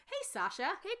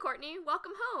Sasha. Hey, Courtney.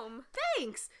 Welcome home.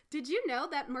 Thanks! Did you know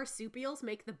that marsupials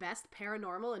make the best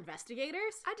paranormal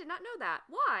investigators? I did not know that.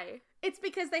 Why? It's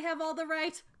because they have all the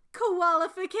right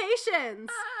qualifications!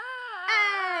 Ah!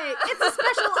 Hey! It's a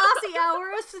special Aussie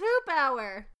hour, a Swoop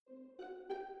Hour!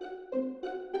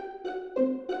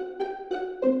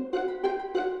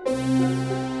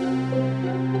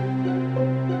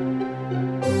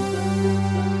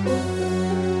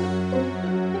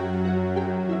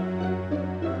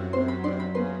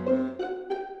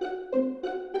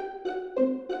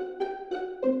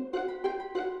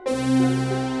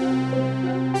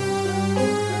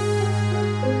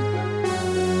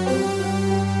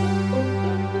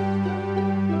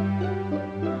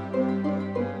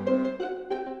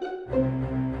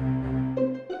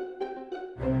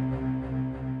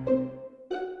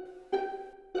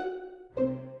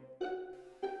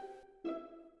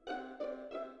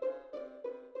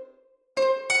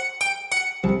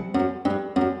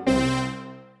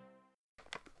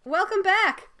 Welcome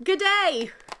back! Good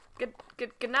day! Good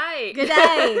night. Good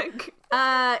day!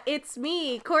 It's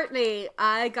me, Courtney.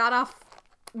 I got off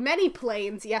many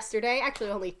planes yesterday.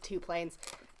 Actually, only 2 planes.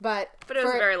 But it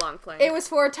was a very long plane. It was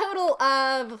for a total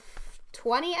of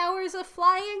 20 hours of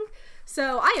flying.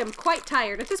 So I am quite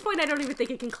tired. At this point, I don't even think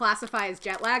it can classify as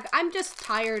jet lag. I'm just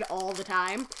tired all the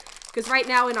time. Because right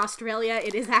now in Australia,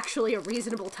 it is actually a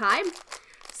reasonable time.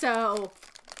 So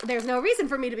there's no reason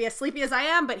for me to be as sleepy as I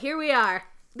am, but here we are.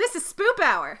 This is Swoop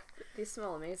Hour. These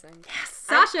smell amazing. Yes.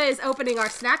 Sasha is opening our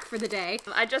snack for the day.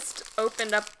 I just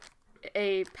opened up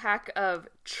a pack of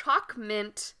chalk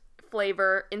mint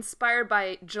flavor inspired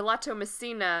by Gelato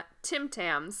Messina Tim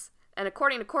Tams. And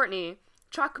according to Courtney,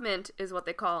 chalk mint is what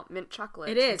they call mint chocolate.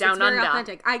 It is. Down it's very under.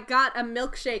 authentic. I got a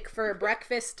milkshake for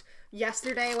breakfast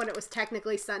yesterday when it was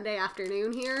technically Sunday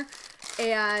afternoon here.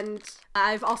 And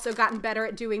I've also gotten better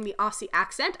at doing the Aussie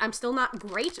accent. I'm still not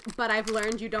great, but I've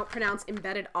learned you don't pronounce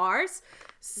embedded R's.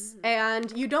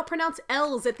 And you don't pronounce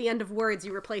L's at the end of words.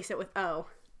 You replace it with O.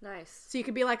 Nice. So you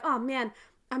could be like, oh man,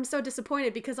 I'm so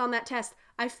disappointed because on that test,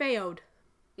 I failed.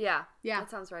 Yeah. Yeah.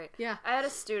 That sounds right. Yeah. I had a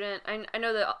student, I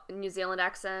know the New Zealand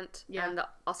accent and the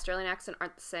Australian accent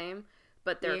aren't the same,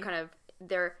 but they're kind of,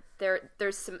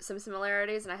 there's some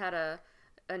similarities, and I had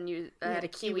a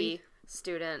Kiwi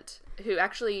student who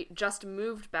actually just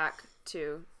moved back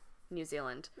to New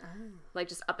Zealand. Oh. Like,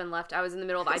 just up and left. I was in the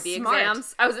middle of IB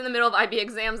exams.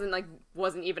 And, like,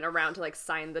 wasn't even around to, like,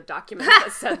 sign the document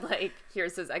that said, like,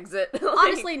 here's his exit. Like,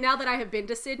 honestly, now that I have been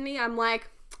to Sydney, I'm like,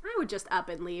 I would just up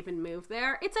and leave and move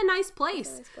there. It's a nice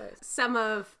place. Some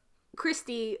of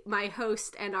Christy, my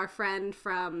host and our friend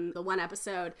from the one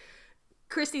episode,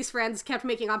 Christy's friends kept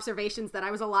making observations that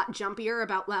I was a lot jumpier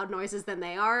about loud noises than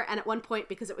they are. And at one point,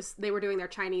 because they were doing their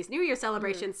Chinese New Year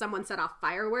celebration, someone set off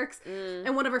fireworks.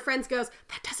 And one of her friends goes,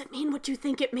 that doesn't mean what you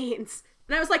think it means.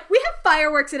 And I was like, we have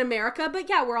fireworks in America, but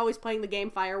yeah, we're always playing the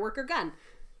game Firework or Gun.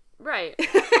 Right.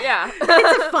 Yeah.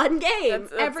 It's a fun game.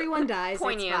 That's Everyone dies.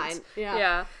 Poignant. It's fine.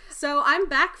 Yeah. So I'm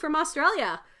back from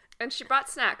Australia. And she brought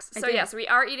snacks. So yes, we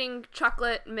are eating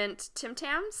chocolate mint Tim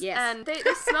Tams. Yes. And they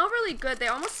smell really good. They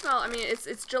almost smell, I mean, it's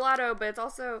gelato, but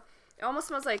it almost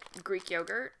smells like Greek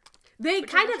yogurt. They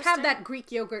kind of have that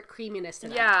Greek yogurt creaminess to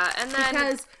them. Yeah, and then...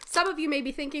 Because some of you may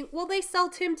be thinking, well, they sell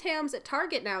Tim Tams at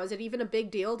Target now. Is it even a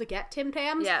big deal to get Tim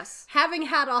Tams? Yes. Having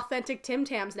had authentic Tim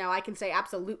Tams now, I can say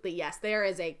absolutely yes. There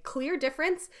is a clear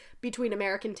difference between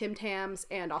American Tim Tams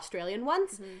and Australian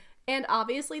ones. Mm-hmm. And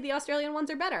obviously the Australian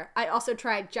ones are better. I also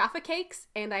tried Jaffa Cakes,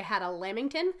 and I had a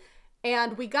Lamington.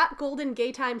 And we got Golden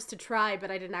Gay Times to try,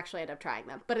 but I didn't actually end up trying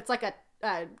them. But it's like a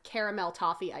caramel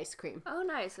toffee ice cream. Oh,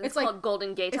 nice. It's called like,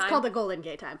 Golden Gay Time? It's called the Golden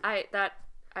Gay Time. I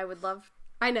would love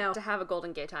to have a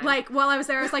Golden Gay Time. Like, while I was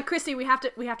there, I was like, Christy, we have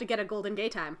to get a Golden Gay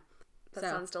Time. That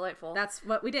sounds delightful. That's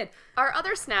what we did. Our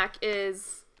other snack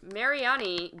is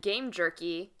Mariani Game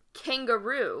Jerky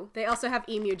Kangaroo. They also have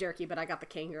emu jerky, but I got the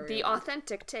kangaroo. The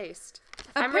authentic taste.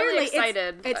 Apparently, I'm really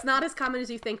excited. It's not as common as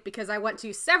you think, because I went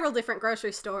to several different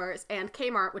grocery stores, and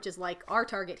Kmart, which is like our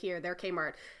Target here, their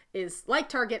Kmart, is like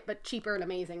Target, but cheaper and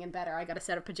amazing and better. I got a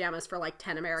set of pajamas for like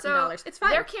 $10 American dollars. It's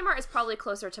fine. Their Kmart is probably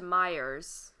closer to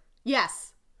Meijer's.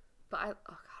 Yes. But I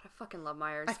fucking love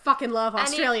Meijer's. I fucking love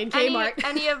Australian Kmart.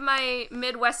 Any of my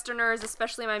Midwesterners,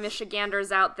 especially my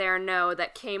Michiganders out there, know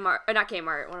that Kmart, not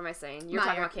Kmart, what am I saying? You're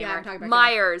talking about Kmart. Yeah, I'm talking about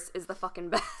Meijer's is the fucking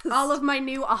best. All of my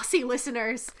new Aussie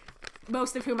listeners,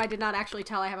 most of whom I did not actually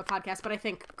tell I have a podcast, but I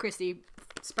think Christy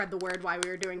spread the word while we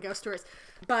were doing ghost tours.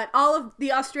 But all of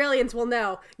the Australians will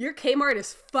know your Kmart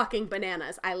is fucking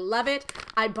bananas. I love it.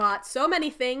 I bought so many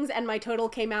things, and my total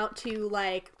came out to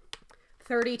like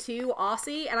 32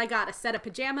 Aussie, and I got a set of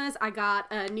pajamas. I got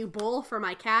a new bowl for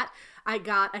my cat. I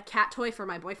got a cat toy for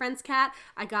my boyfriend's cat.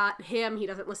 I got him, he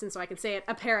doesn't listen so I can say it,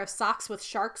 a pair of socks with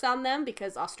sharks on them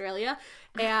because Australia.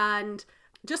 And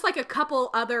just like a couple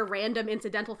other random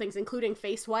incidental things, including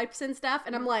face wipes and stuff.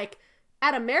 And I'm like,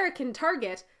 at American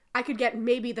Target, I could get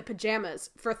maybe the pajamas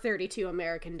for 32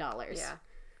 American dollars. Yeah.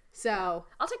 So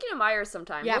I'll take you to Myers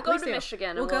sometime. Yeah, we'll go to do.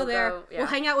 Michigan. We'll go there. Yeah. We'll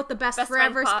hang out with the Best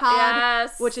Friend Forevers pod,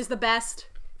 yes. which is the best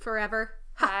forever.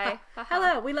 Hi.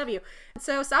 Hello, we love you.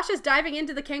 So Sasha's diving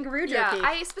into the kangaroo jerky. Yeah,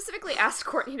 I specifically asked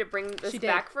Courtney to bring this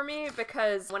back for me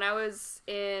because when I was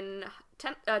in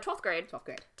 12th grade,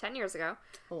 10 years ago,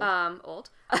 old.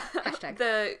 Hashtag.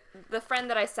 the friend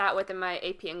that I sat with in my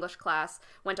AP English class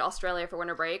went to Australia for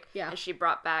winter break, and she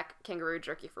brought back kangaroo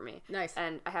jerky for me. Nice.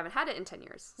 And I haven't had it in 10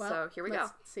 years, so here we go.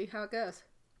 See how it goes.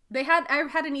 I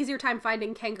had an easier time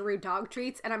finding kangaroo dog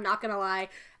treats, and I'm not gonna lie,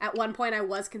 at one point I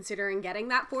was considering getting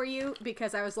that for you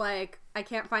because I was like, I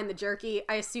can't find the jerky.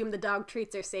 I assume the dog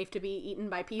treats are safe to be eaten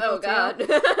by people. Oh god. Too.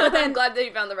 But then I'm glad that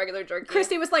you found the regular jerky.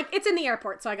 Christy was like, it's in the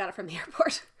airport, so I got it from the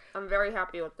airport. I'm very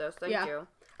happy with this. Thank you.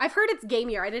 I've heard it's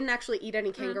gamier. I didn't actually eat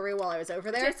any kangaroo while I was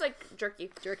over there. It tastes like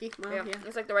jerky. Jerky? Well, yeah.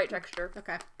 It's like the right texture.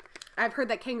 Okay. I've heard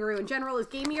that kangaroo in general is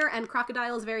gamier and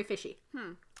crocodile is very fishy.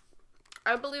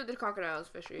 I believe the crocodile is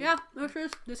fishy. Yeah,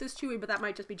 this is chewy, but that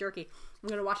might just be jerky. I'm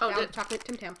gonna wash it down with chocolate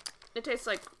Tim Tam. It tastes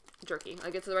like jerky.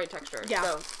 Like it's the right texture. Yeah.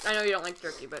 So I know you don't like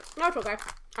jerky, but no, it's okay.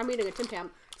 I'm eating a Tim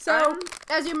Tam. So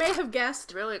as you may have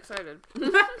guessed, really excited.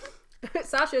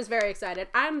 Sasha is very excited.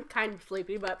 I'm kind of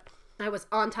sleepy, but I was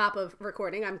on top of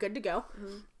recording. I'm good to go.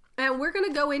 And we're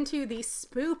gonna go into the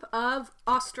spoop of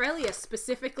Australia,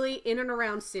 specifically in and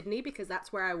around Sydney, because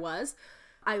that's where I was.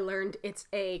 I learned it's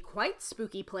a quite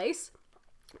spooky place.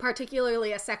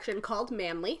 Particularly a section called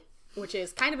Manly, which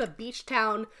is kind of a beach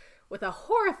town with a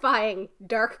horrifying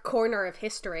dark corner of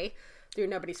history through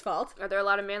nobody's fault. Are there a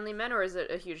lot of Manly men, or is it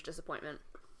a huge disappointment?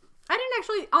 I didn't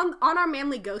actually, on our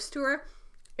Manly ghost tour,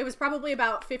 it was probably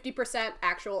about 50%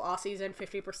 actual Aussies and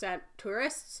 50%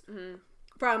 tourists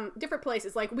from different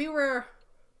places. Like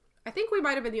I think we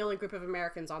might have been the only group of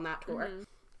Americans on that tour.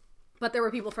 But there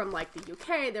were people from like the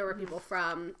UK, there were people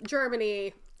from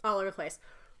Germany, all over the place.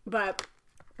 But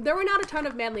there were not a ton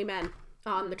of Manly men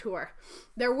on the tour.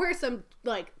 There were some,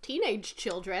 like, teenage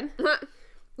children,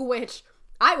 which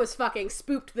I was fucking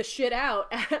spooked the shit out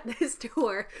at this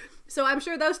tour. So I'm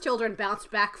sure those children bounced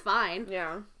back fine.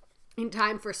 Yeah. In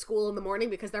time for school in the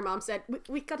morning because their mom said,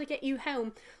 we got to get you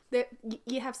home.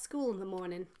 You have school in the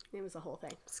morning. It was a whole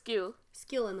thing.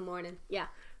 School in the morning. Yeah.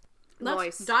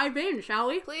 Let's dive in, shall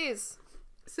we? Please.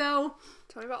 So.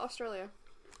 Tell me about Australia.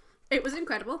 It was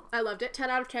incredible. I loved it. 10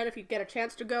 out of 10. If you get a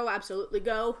chance to go, absolutely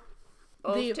go.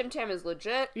 Oh, Tim Tam is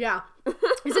legit. Yeah.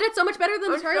 Isn't it so much better than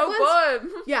the Target ones?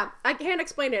 Good. Yeah, I can't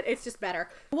explain it. It's just better.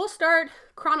 We'll start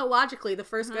chronologically. The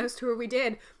first ghost tour we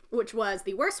did, which was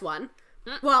the worst one.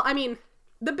 Well, I mean,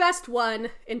 the best one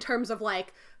in terms of,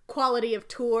 like, quality of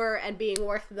tour and being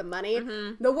worth the money.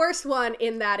 The worst one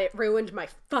in that it ruined my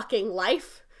fucking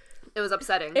life. It was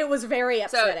upsetting. It was very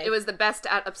upsetting. So it was the best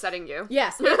at upsetting you.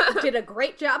 Yes, it did a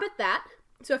great job at that.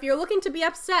 So if you're looking to be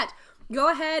upset, go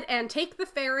ahead and take the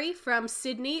ferry from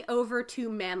Sydney over to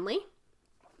Manly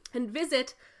and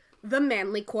visit the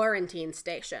Manly Quarantine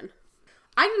Station.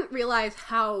 I didn't realize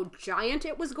how giant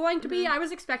it was going to be. I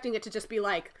was expecting it to just be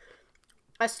like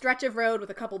a stretch of road with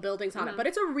a couple buildings on it, but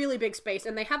it's a really big space,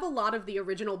 and they have a lot of the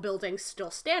original buildings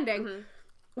still standing,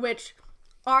 which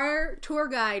our tour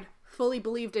guide fully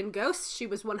believed in ghosts. She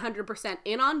was 100%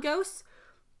 in on ghosts.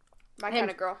 My kind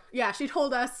of girl. Yeah, she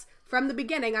told us from the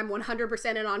beginning, I'm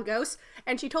 100% in on ghosts.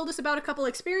 And she told us about a couple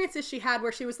experiences she had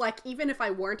where she was like, even if I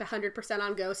weren't 100%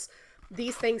 on ghosts,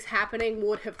 these things happening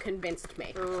would have convinced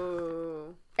me.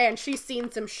 Ooh. And she's seen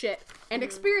some shit and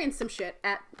experienced some shit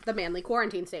at the Manly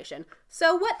Quarantine Station.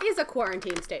 So what is a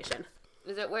quarantine station?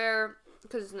 Is it where,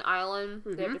 because it's an island,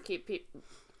 they have to keep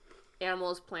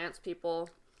animals, plants, people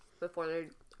before they...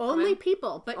 Only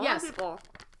people, but Only yes. people.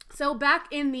 So back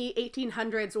in the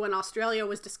 1800s when Australia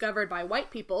was discovered by white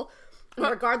people,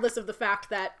 regardless of the fact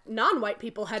that non-white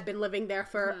people had been living there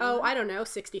for,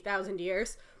 60,000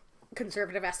 years,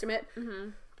 conservative estimate.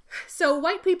 So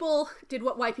white people did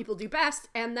what white people do best,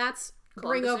 and that's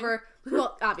bring over,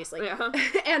 well, obviously.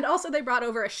 And also they brought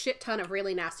over a shit ton of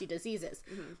really nasty diseases.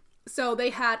 So they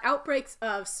had outbreaks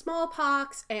of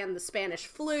smallpox and the Spanish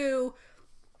flu.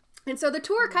 And so the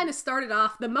tour kind of started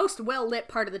off the most well-lit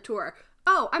part of the tour.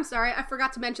 Oh, I'm sorry, I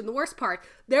forgot to mention the worst part.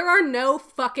 There are no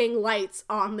fucking lights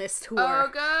on this tour. Oh,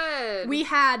 good. We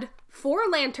had 4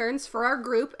 lanterns for our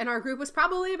group, and our group was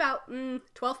probably about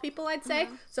 12 people, I'd say.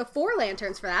 So 4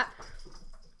 lanterns for that.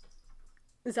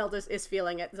 Zelda is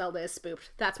feeling it. Zelda is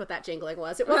spooked. That's what that jingling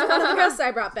was. It wasn't one of the ghosts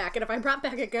I brought back. And if I brought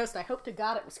back a ghost, I hope to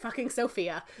God it was fucking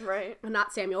Sophia. Right. And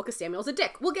not Samuel, because Samuel's a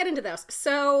dick. We'll get into those.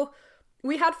 So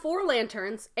we had 4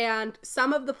 lanterns, and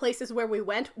some of the places where we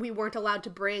went, we weren't allowed to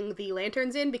bring the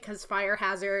lanterns in because fire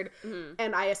hazard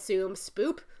and I assume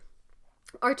spoop.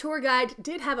 Our tour guide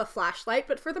did have a flashlight,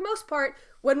 but for the most part,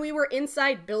 when we were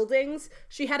inside buildings,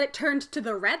 she had it turned to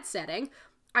the red setting.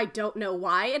 I don't know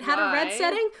why it had a red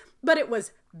setting, but it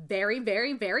was very,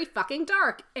 very, very fucking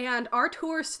dark. And our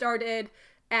tour started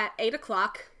at 8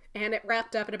 o'clock, and it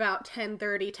wrapped up at about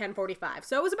 10:30, 10:45.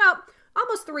 So it was about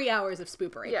almost 3 hours of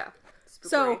spoopery. Yeah. Spoopery.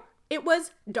 So it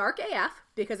was dark AF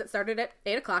because it started at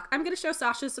 8 o'clock. I'm going to show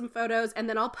Sasha some photos, and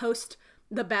then I'll post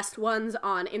the best ones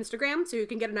on Instagram so you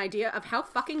can get an idea of how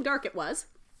fucking dark it was.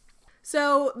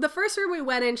 So the first room we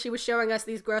went in, she was showing us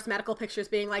these gross medical pictures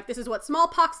being like, this is what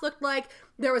smallpox looked like.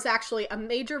 There was actually a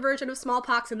major version of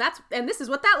smallpox, and this is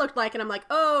what that looked like. And I'm like,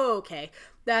 oh, okay,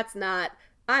 that's not,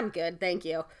 I'm good, thank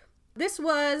you. This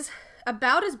was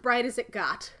about as bright as it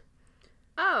got.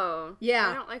 Oh. Yeah.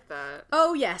 I don't like that.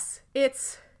 Oh, yes.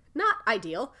 It's not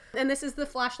ideal. And this is the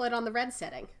flashlight on the red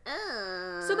setting.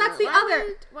 So that's the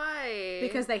other. Why?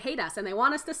 Because they hate us and they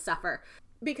want us to suffer.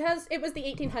 Because it was the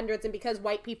 1800s and because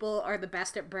white people are the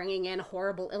best at bringing in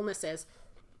horrible illnesses,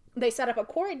 they set up a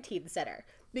quarantine center.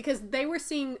 Because they were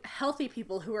seeing healthy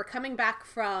people who were coming back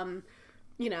from,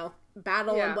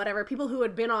 battle and whatever. People who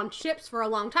had been on ships for a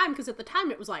long time. Because at the time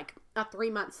it was like a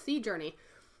 3-month sea journey.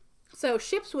 So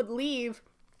ships would leave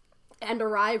and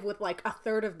arrive with like a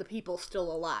third of the people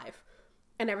still alive.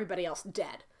 And everybody else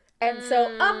dead. And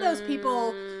so of those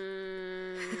people...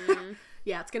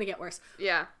 yeah, it's going to get worse.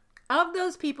 Yeah. Of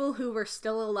those people who were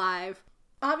still alive,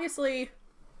 obviously,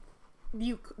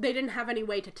 they didn't have any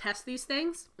way to test these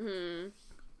things. Mm-hmm.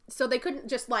 So they couldn't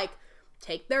just,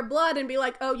 take their blood and be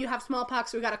like, oh, you have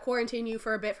smallpox, so we gotta quarantine you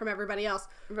for a bit from everybody else.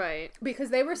 Right. Because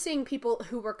they were seeing people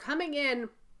who were coming in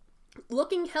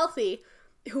looking healthy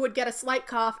who would get a slight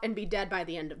cough and be dead by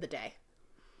the end of the day.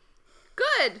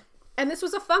 Good! And this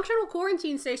was a functional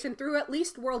quarantine station through at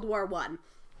least World War I.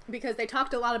 Because they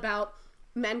talked a lot about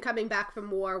men coming back from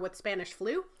war with Spanish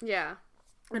flu. Yeah.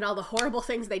 And all the horrible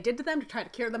things they did to them to try to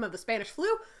cure them of the Spanish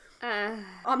flu.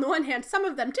 On the one hand, some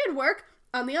of them did work.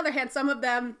 On the other hand, some of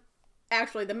them,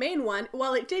 actually the main one,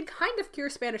 while it did kind of cure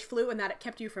Spanish flu in that it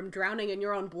kept you from drowning in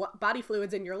your own body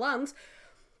fluids in your lungs,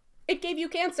 it gave you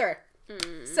cancer.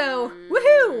 So,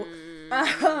 woohoo!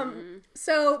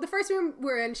 So the first room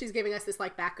we're in, she's giving us this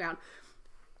background.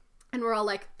 And we're all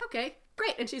like, okay,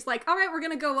 great. And she's like, all right, we're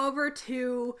going to go over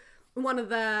to one of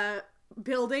the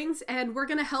buildings and we're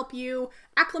going to help you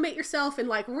acclimate yourself and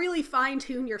really fine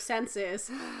tune your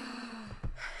senses.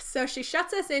 So she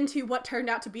shuts us into what turned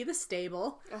out to be the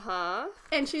stable. Uh-huh.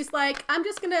 And she's like, I'm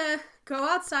just going to go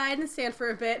outside and stand for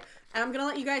a bit. And I'm going to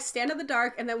let you guys stand in the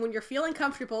dark. And then when you're feeling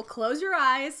comfortable, close your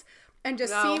eyes and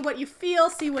just see what you feel,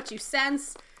 see what you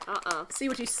sense, see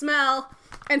what you smell.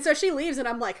 And so she leaves and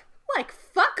I'm like,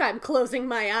 fuck, I'm closing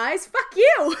my eyes. Fuck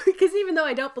you. Because even though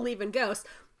I don't believe in ghosts,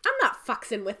 I'm not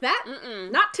fucksing with that.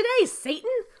 Mm-mm. Not today, Satan.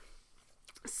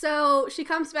 So she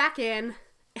comes back in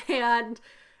and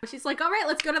she's like, all right,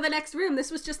 let's go to the next room. This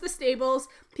was just the stables.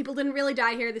 People didn't really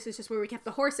die here. This is just where we kept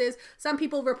the horses. Some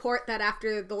people report that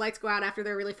after the lights go out, after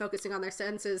they're really focusing on their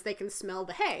senses, they can smell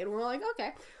the hay. And we're like,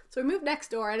 okay. So we move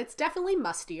next door and it's definitely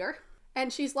mustier.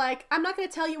 And she's like, I'm not going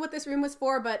to tell you what this room was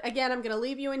for, but again, I'm going to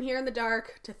leave you in here in the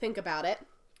dark to think about it.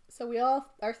 So we all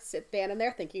are standing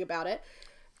there thinking about it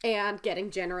and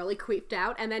getting generally creeped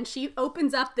out. And then she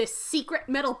opens up this secret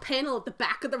metal panel at the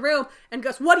back of the room and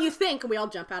goes, what do you think? And we all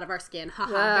jump out of our skin.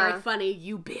 Haha, very funny,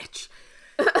 you bitch.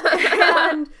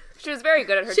 And she was very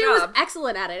good at her job. She was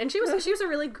excellent at it. And she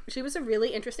was a really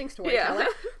interesting storyteller. Yeah.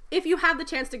 If you have the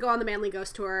chance to go on the Manly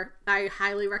Ghost Tour, I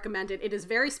highly recommend it. It is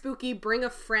very spooky. Bring a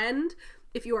friend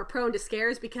if you are prone to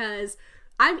scares, because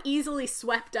I'm easily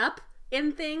swept up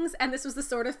in things. And this was the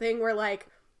sort of thing where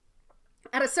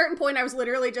at a certain point, I was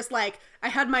literally just I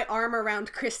had my arm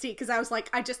around Christy because I was like,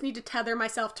 I just need to tether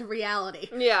myself to reality.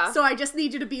 Yeah. So I just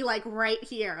need you to be right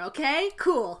here, okay?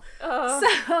 Cool.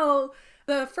 So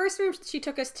the first room she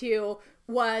took us to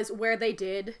was where they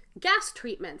did gas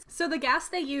treatments. So the gas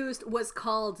they used was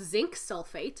called zinc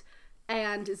sulfate,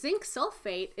 and zinc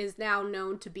sulfate is now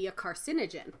known to be a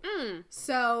carcinogen.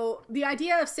 So the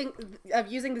idea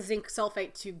of using the zinc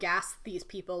sulfate to gas these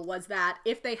people was that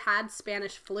if they had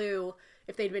Spanish flu,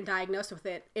 if they'd been diagnosed with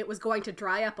it, it was going to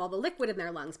dry up all the liquid in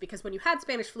their lungs, because when you had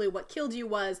Spanish flu, what killed you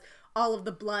was all of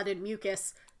the blood and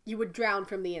mucus. You would drown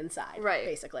from the inside, right?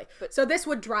 Basically. So this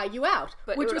would dry you out,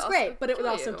 which was great, but it would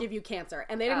also give you cancer.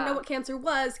 And they didn't know what cancer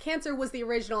was. Cancer was the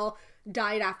original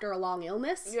died after a long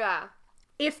illness. Yeah.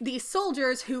 If these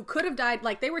soldiers who could have died,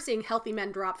 like, they were seeing healthy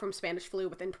men drop from Spanish flu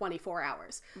within 24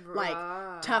 hours.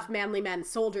 Like, tough, manly men,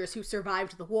 soldiers who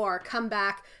survived the war, come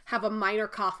back, have a minor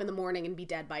cough in the morning, and be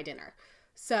dead by dinner.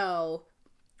 So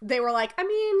they were like, I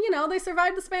mean, you know, they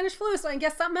survived the Spanish flu, so I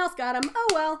guess something else got them. Oh,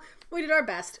 well, we did our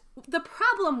best. The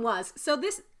problem was, so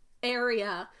this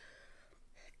area,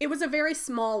 it was a very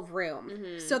small room.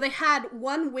 Mm-hmm. So they had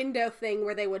one window thing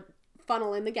where they would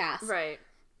funnel in the gas. Right.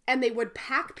 And they would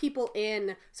pack people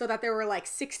in so that there were like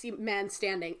 60 men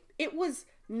standing. It was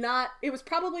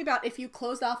probably about, if you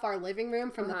closed off our living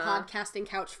room from the podcasting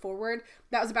couch forward,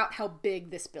 that was about how big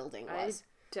this building was.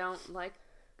 I don't like,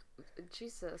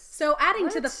 Jesus. So adding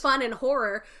to the fun and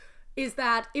horror is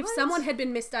that if someone had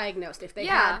been misdiagnosed, if they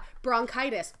had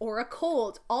bronchitis or a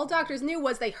cold, all doctors knew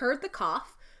was they heard the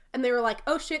cough, and they were like,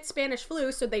 oh shit, Spanish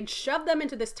flu. So they'd shove them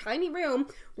into this tiny room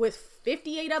with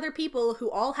 58 other people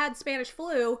who all had Spanish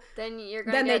flu. Then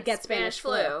they'd get Spanish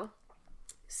flu.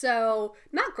 So,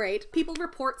 not great. People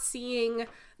report seeing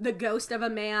the ghost of a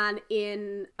man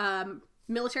in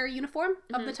military uniform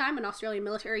of the time, an Australian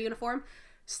military uniform,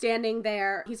 standing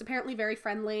there. He's apparently very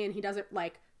friendly, and he doesn't,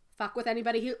 like, fuck with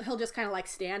anybody. He'll just kind of, like,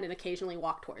 stand and occasionally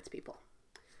walk towards people.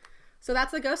 So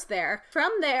that's the ghost there.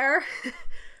 From there...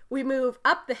 we move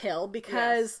up the hill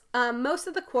because most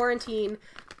of the quarantine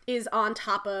is on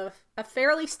top of a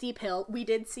fairly steep hill. We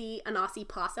did see an Aussie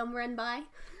possum run by,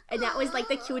 and that was like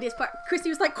the cutest part. Christy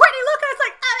was like, Courtney, look! And I was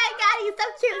like, oh my god, he's so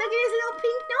cute. Look at his little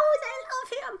pink nose. I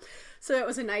love him. So it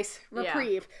was a nice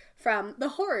reprieve from the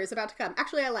horrors about to come.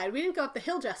 Actually, I lied. We didn't go up the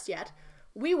hill just yet.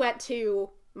 We went to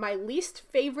my least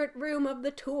favorite room of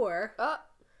the tour,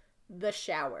 the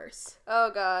showers. Oh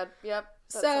god, yep.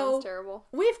 That sounds terrible.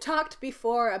 We've talked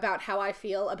before about how I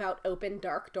feel about open,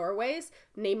 dark doorways.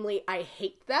 Namely, I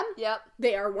hate them. Yep.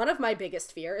 They are one of my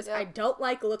biggest fears. Yep. I don't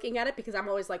like looking at it because I'm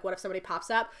always like, what if somebody pops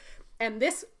up? And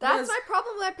that's my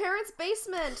problem with my parents'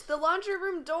 basement. The laundry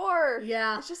room door.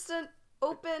 Yeah. It's just an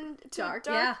open to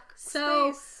dark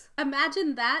So space.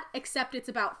 Imagine that, except it's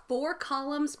about 4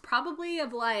 columns, probably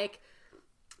of like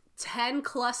 10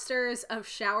 clusters of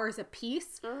showers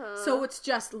apiece. So it's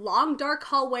just long, dark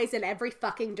hallways in every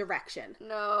fucking direction.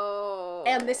 No.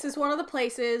 And this is one of the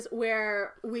places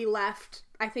where we left,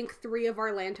 I think, 3 of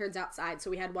our lanterns outside. So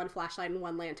we had 1 flashlight and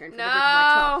 1 lantern for the group of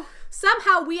like 12.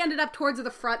 Somehow we ended up towards the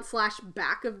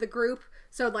front/back of the group.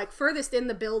 So like furthest in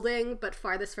the building, but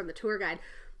farthest from the tour guide.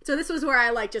 So this was where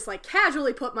I just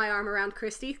casually put my arm around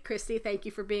Christy. Christy, thank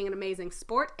you for being an amazing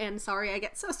sport, and sorry I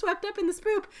get so swept up in the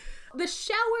spoop. The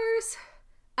showers,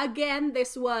 again,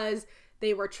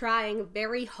 they were trying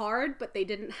very hard, but they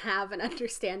didn't have an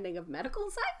understanding of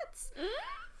medical science.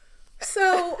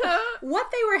 So what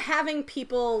they were having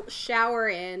people shower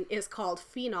in is called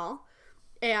phenol,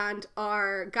 and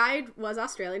our guide was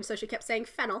Australian, so she kept saying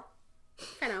fennel.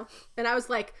 And I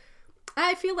was like,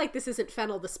 I feel like this isn't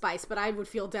fennel the spice, but I would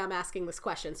feel dumb asking this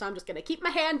question, so I'm just going to keep my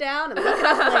hand down and look it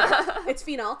up later. It's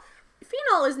phenol.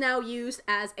 Phenol is now used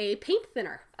as a paint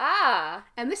thinner.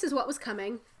 And this is what was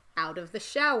coming out of the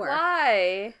shower.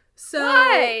 Why?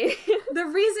 Why? The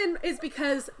reason is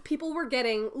because people were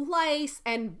getting lice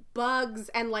and bugs,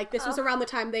 and this was around the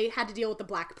time they had to deal with the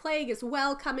Black Plague as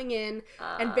well coming in,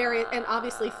 and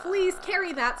obviously fleas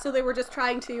carry that, so they were just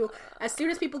trying to, as soon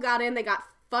as people got in, they got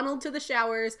funneled to the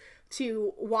showers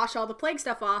to wash all the plague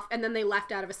stuff off, and then they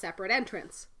left out of a separate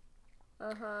entrance.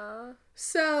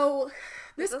 So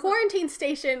this quarantine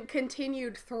station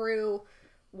continued through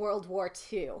World War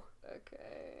II.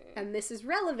 Okay. And this is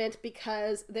relevant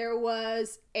because there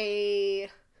was I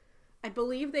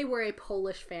believe they were a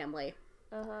Polish family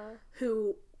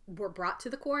who were brought to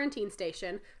the quarantine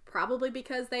station, probably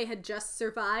because they had just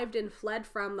survived and fled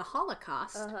from the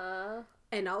Holocaust.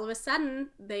 And all of a sudden,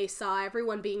 they saw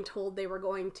everyone being told they were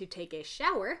going to take a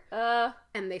shower,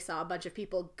 and they saw a bunch of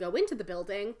people go into the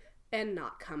building and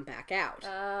not come back out.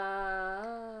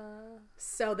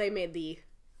 So they made the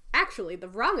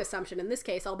wrong assumption in this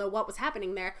case, although what was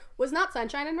happening there was not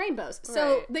sunshine and rainbows.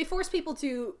 So they forced people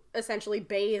to essentially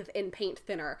bathe in paint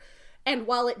thinner. And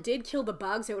while it did kill the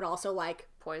bugs, it would also,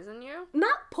 poison you?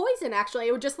 Not poison, actually.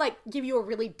 It would just, give you a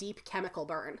really deep chemical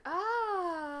burn.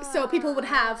 So people would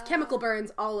have chemical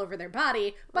burns all over their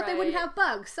body, but they wouldn't have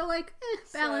bugs. So,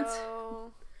 balance.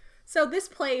 So this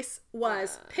place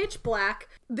was pitch black.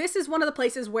 This is one of the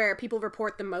places where people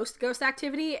report the most ghost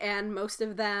activity, and most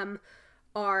of them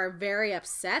are very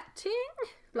upsetting.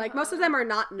 Most of them are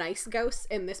not nice ghosts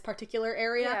in this particular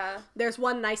area. Yeah. There's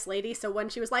one nice lady, so when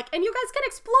she was like, and you guys can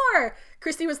explore,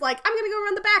 Christy was like, I'm gonna go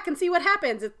around the back and see what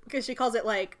happens. Because she called it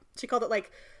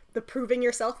the proving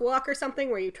yourself walk or something,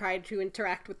 where you try to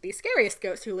interact with the scariest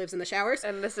ghost who lives in the showers.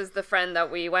 And this is the friend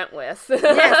that we went with.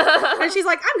 Yes. And she's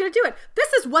like, I'm gonna do it.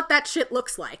 This is what that shit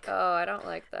looks like. Oh, I don't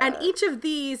like that. And each of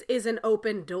these is an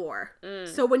open door.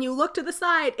 So when you look to the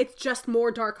side, it's just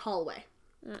more dark hallway.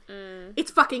 It's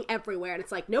fucking everywhere, and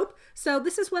it's like, nope. So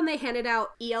this is when they handed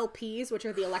out ELPs, which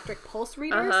are the electric pulse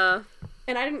readers.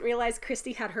 And I didn't realize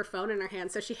Christy had her phone in her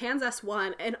hand, so she hands us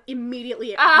one, and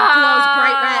immediately it glows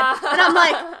bright red. And I'm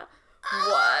like,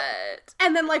 what?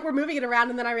 And then, like, we're moving it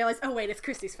around, and then I realize, oh, wait, it's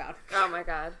Christy's phone. Oh, my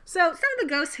God. So, some of the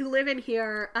ghosts who live in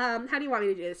here, how do you want me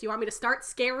to do this? You want me to start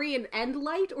scary and end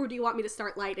light, or do you want me to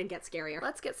start light and get scarier?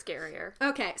 Let's get scarier.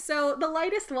 Okay, so the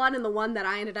lightest one, and the one that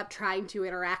I ended up trying to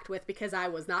interact with because I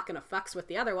was not going to fucks with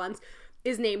the other ones,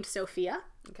 is named Sophia.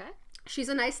 Okay. She's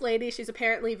a nice lady. She's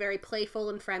apparently very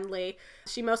playful and friendly.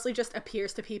 She mostly just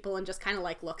appears to people and just kind of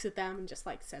like looks at them and just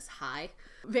like says hi.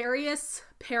 Various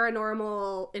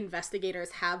paranormal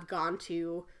investigators have gone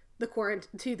to the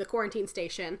quarantine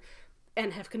station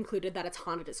and have concluded that it's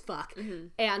haunted as fuck.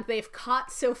 And they've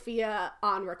caught Sophia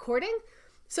on recording.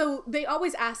 So they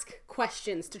always ask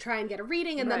questions to try and get a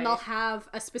reading, and then they'll have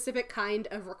a specific kind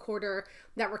of recorder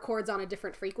that records on a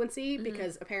different frequency,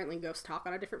 because apparently ghosts talk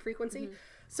on a different frequency.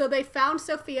 So they found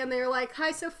Sophia, and they were like,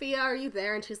 hi, Sophia, are you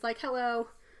there? And she's like, hello.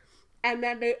 And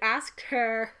then they asked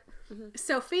her,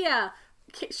 Sophia,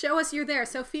 show us you're there.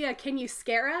 Sophia, can you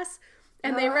scare us?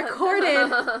 And they recorded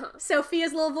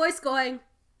Sophia's little voice going,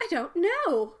 I don't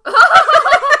know.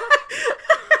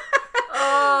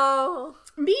 Oh.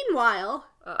 Meanwhile,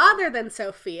 other than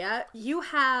Sophia, you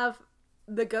have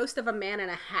the ghost of a man in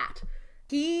a hat.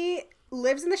 He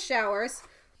lives in the showers,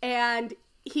 and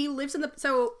he lives in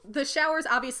so the showers,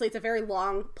 obviously, it's a very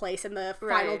long place, and the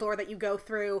final door that you go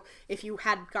through, if you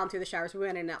had gone through the showers, we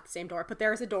went in and out the same door, but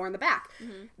there is a door in the back.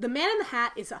 The man in the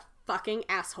hat is a fucking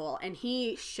asshole, and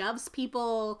he shoves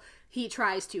people, he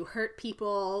tries to hurt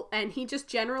people, and he just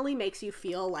generally makes you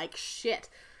feel like shit.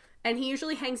 And he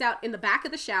usually hangs out in the back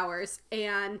of the showers,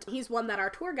 and he's one that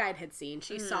our tour guide had seen.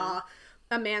 She saw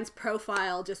a man's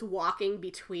profile just walking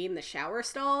between the shower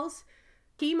stalls.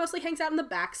 He mostly hangs out in the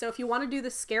back, so if you want to do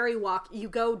the scary walk, you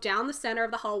go down the center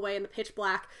of the hallway in the pitch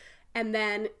black, and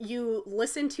then you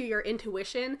listen to your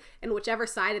intuition, and whichever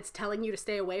side it's telling you to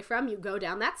stay away from, you go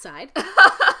down that side.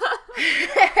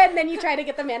 And then you try to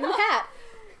get the man in the hat.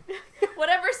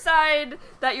 Whatever side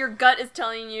that your gut is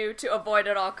telling you to avoid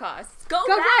at all costs. Go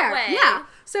that way. Yeah.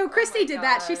 So Christy did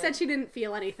that. She said she didn't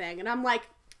feel anything. And I'm like,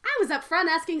 I was up front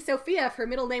asking Sophia if her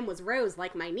middle name was Rose,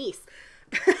 like my niece.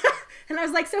 And I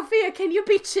was like, Sophia, can you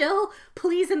be chill,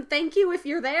 please, and thank you if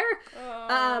you're there?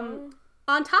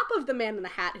 On top of the man in the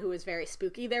hat, who was very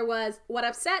spooky, there was what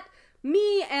upset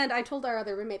me, and I told our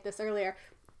other roommate this earlier,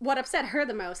 what upset her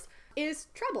the most is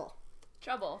Trouble.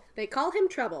 Trouble. They call him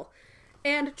Trouble.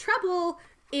 And Trouble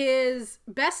is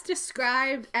best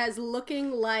described as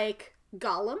looking like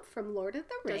Gollum from Lord of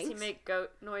the Rings. Does he make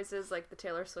goat noises like the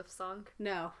Taylor Swift song?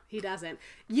 No, he doesn't.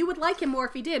 You would like him more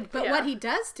if he did, but what he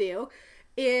does do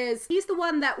is he's the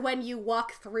one that when you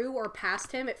walk through or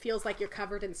past him, it feels like you're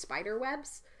covered in spider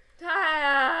webs.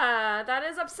 Ah, that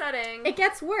is upsetting. It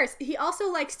gets worse. He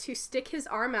also likes to stick his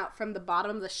arm out from the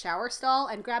bottom of the shower stall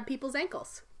and grab people's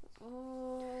ankles.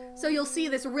 So you'll see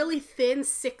this really thin,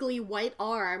 sickly white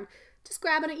arm just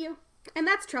grabbing at you. And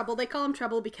that's Trouble. They call him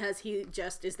Trouble because he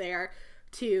just is there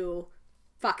to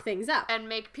fuck things up. And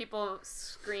make people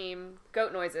scream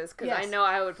goat noises, because I know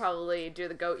I would probably do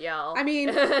the goat yell. I mean,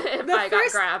 if I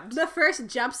got grabbed. The first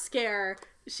jump scare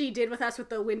she did with us with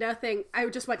the window thing, I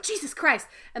just went, Jesus Christ!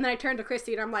 And then I turned to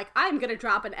Christy and I'm like, I'm gonna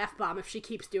drop an F-bomb if she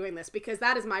keeps doing this, because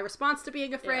that is my response to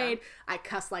being afraid. I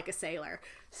cuss like a sailor.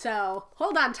 So,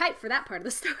 hold on tight for that part of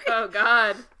the story. Oh,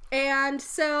 God. And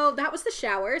so, that was the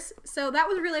showers. So, that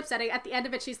was really upsetting. At the end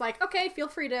of it, she's like, okay, feel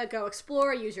free to go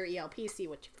explore, use your ELP, see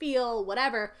what you feel,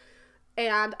 whatever.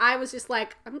 And I was just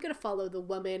like, I'm gonna follow the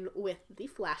woman with the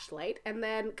flashlight. And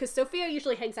then, because Sophia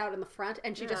usually hangs out in the front,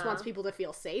 and she just wants people to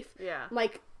feel safe. Yeah.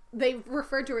 Like, they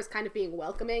referred to her as kind of being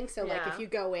welcoming. So, like, if you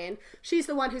go in, she's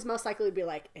the one who's most likely to be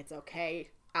like, it's okay,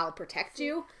 I'll protect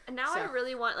you. And now I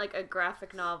really want, like, a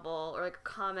graphic novel or, like, a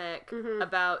comic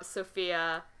about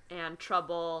Sophia and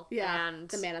Trouble and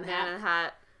the Man in the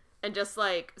Hat. And just,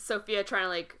 like, Sophia trying to,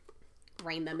 like,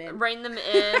 rein them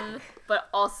in, but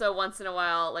also once in a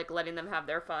while, like, letting them have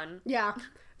their fun. Yeah.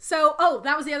 So,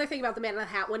 that was the other thing about the Man in the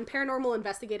Hat. When paranormal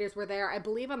investigators were there, I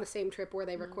believe on the same trip where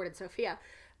they recorded Sophia,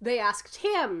 they asked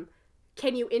him,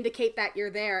 can you indicate that you're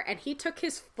there? And he took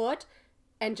his foot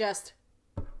and just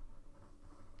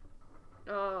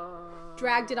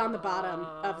dragged it on the bottom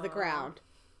of the ground.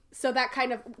 So that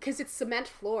kind of, because it's cement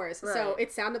floors, right. So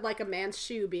it sounded like a man's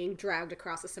shoe being dragged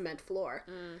across a cement floor.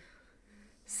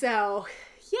 So,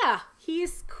 yeah,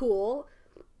 he's cool,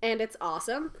 and it's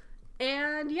awesome.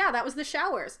 And yeah, that was the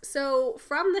showers. So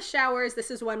from the showers, this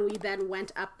is when we then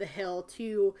went up the hill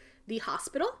to the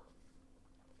hospital.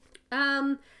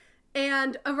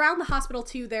 And around the hospital,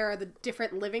 too, there are the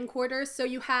different living quarters. So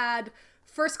you had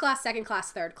first class, second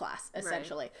class, third class,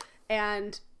 essentially. Right.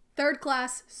 And third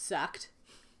class sucked.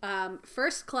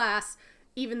 First class,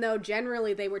 even though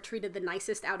generally they were treated the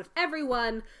nicest out of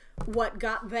everyone, what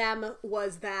got them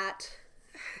was that,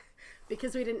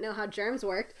 because we didn't know how germs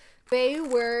worked, they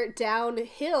were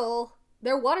downhill.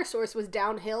 Their water source was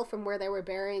downhill from where they were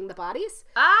burying the bodies.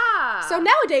 So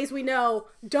nowadays we know,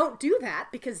 don't do that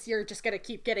because you're just going to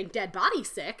keep getting dead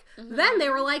bodies sick. Then they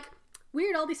were like,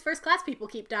 weird, all these first class people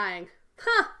keep dying.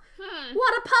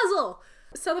 What a puzzle.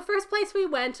 So the first place we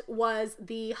went was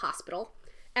the hospital.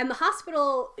 And the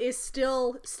hospital is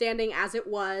still standing as it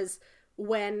was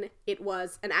when it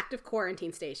was an active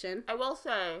quarantine station. I will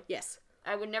say. Yes.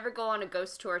 I would never go on a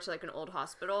ghost tour to, like, an old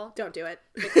hospital. Don't do it.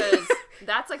 Because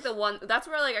that's, like, that's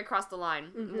where, like, I crossed the line.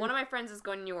 One of my friends is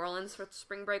going to New Orleans for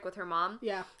spring break with her mom.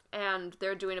 Yeah. And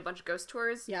they're doing a bunch of ghost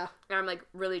tours. Yeah. And I'm, like,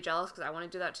 really jealous because I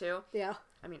want to do that, too. Yeah.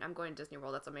 I mean, I'm going to Disney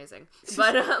World. That's amazing.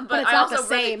 But it's I not also the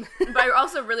same. But I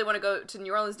also really want to go to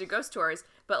New Orleans to do ghost tours.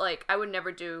 But, like, I would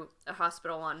never do a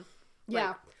hospital one. Like,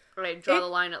 yeah. Right, draw the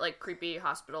line at, like, creepy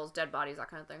hospitals, dead bodies, that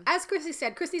kind of thing. As Christy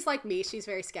said, Christy's like me. She's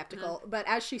very skeptical. But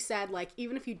as she said, like,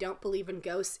 even if you don't believe in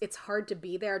ghosts, it's hard to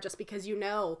be there just because you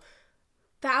know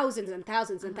thousands and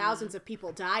thousands and thousands of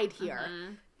people died here.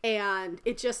 And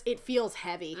it feels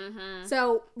heavy.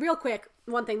 So, real quick,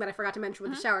 one thing that I forgot to mention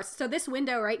with the showers. So this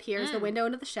window right here is the window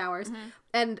into the showers.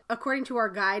 And according to our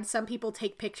guide, some people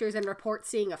take pictures and report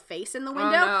seeing a face in the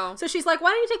window. Oh, no. So she's like,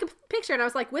 why don't you take a picture? And I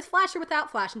was like, with flash or without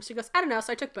flash? And she goes, I don't know.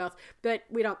 So I took both. But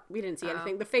we didn't see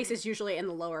anything. The face is usually in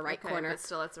the lower right corner. But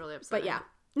still, that's really upsetting. But yeah.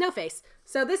 No face.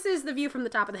 So this is the view from the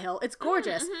top of the hill. It's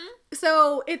gorgeous.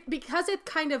 So because it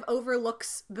kind of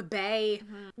overlooks the bay,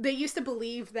 they used to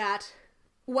believe that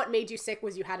what made you sick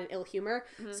was you had an ill humor.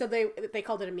 So they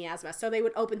called it a miasma. So they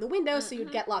would open the windows so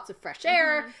you'd get lots of fresh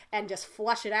air and just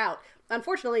flush it out.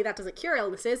 Unfortunately, that doesn't cure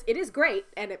illnesses. It is great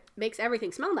and it makes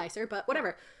everything smell nicer, but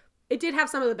whatever. It did have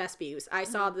some of the best views. I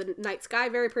saw the night sky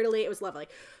very prettily. It was lovely.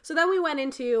 So then we went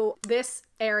into this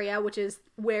area, which is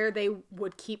where they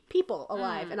would keep people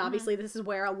alive. And obviously this is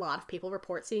where a lot of people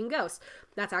report seeing ghosts.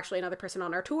 That's actually another person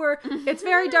on our tour. It's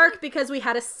very dark because we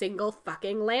had a single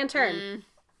fucking lantern.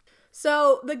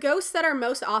 So the ghosts that are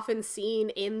most often seen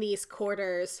in these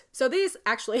quarters, so these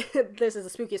actually, this is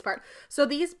the spookiest part. So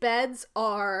these beds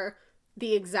are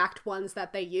the exact ones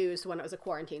that they used when it was a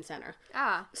quarantine center.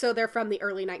 So they're from the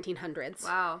early 1900s.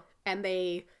 Wow. And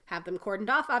they have them cordoned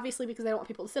off, obviously, because they don't want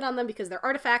people to sit on them because they're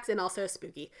artifacts and also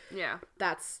spooky. Yeah.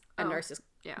 That's a nurse's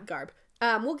garb.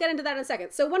 We'll get into that in a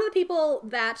second. So one of the people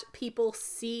that people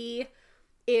see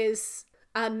is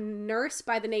a nurse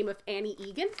by the name of Annie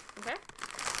Egan. Okay.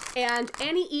 And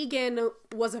Annie Egan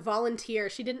was a volunteer.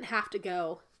 She didn't have to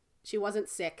go. She wasn't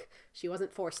sick. She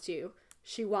wasn't forced to.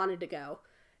 She wanted to go.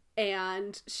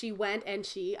 And she went and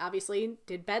she obviously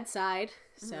did bedside.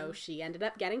 So she ended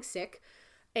up getting sick.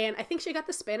 And I think she got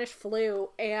the Spanish flu.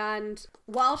 And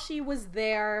while she was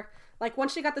there, like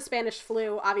once she got the Spanish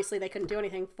flu, obviously they couldn't do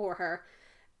anything for her.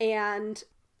 And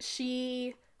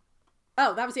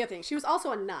that was the other thing. She was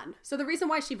also a nun. So the reason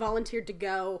why she volunteered to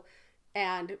go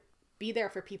and be there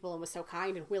for people and was so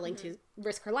kind and willing to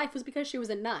risk her life was because she was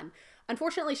a nun.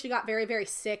 Unfortunately, she got very, very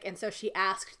sick, and so she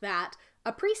asked that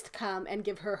a priest come and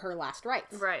give her her last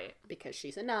rites. Right. Because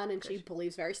she's a nun, and she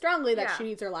believes very strongly that she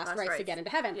needs her last rites to get into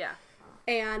heaven. Yeah.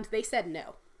 And they said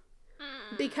no.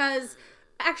 Because,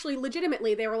 actually,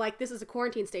 legitimately, they were like, this is a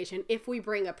quarantine station. If we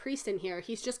bring a priest in here,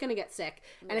 he's just going to get sick.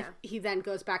 And if he then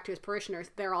goes back to his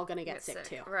parishioners, they're all going to get sick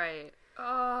too. Right.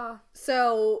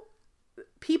 So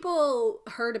people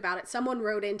heard about it. Someone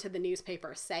wrote into the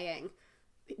newspaper saying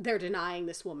they're denying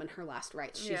this woman her last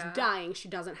rites. She's dying. She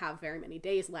doesn't have very many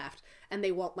days left, and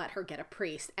they won't let her get a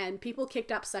priest. And people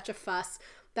kicked up such a fuss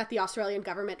that the Australian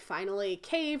government finally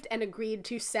caved and agreed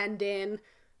to send in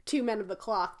 2 men of the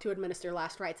cloth to administer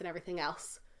last rites and everything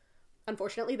else.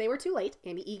 Unfortunately, they were too late.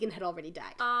 Annie Egan had already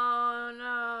died. Oh,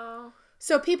 no.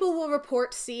 So people will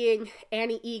report seeing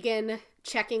Annie Egan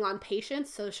checking on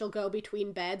patients. So she'll go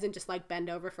between beds and just like bend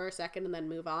over for a second and then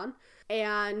move on.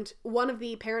 And one of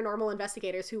the paranormal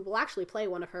investigators who will actually play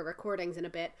one of her recordings in a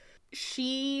bit,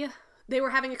 they were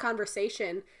having a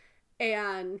conversation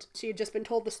and she had just been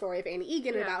told the story of Annie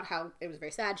Egan about how it was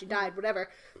very sad. She died, whatever.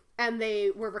 And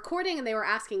they were recording and they were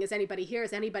asking, is anybody here?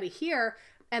 Is anybody here?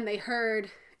 and they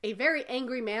heard a very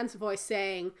angry man's voice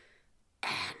saying,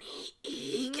 "Annie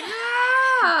Egan."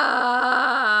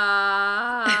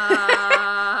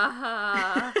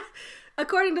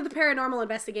 According to the paranormal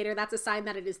investigator, that's a sign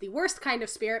that it is the worst kind of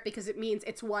spirit because it means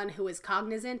it's one who is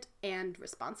cognizant and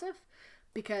responsive.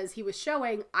 Because he was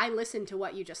showing, I listened to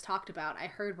what you just talked about, I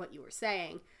heard what you were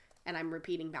saying, and I'm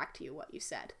repeating back to you what you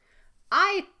said.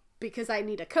 Because I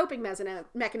need a coping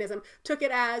mechanism, took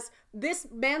it as this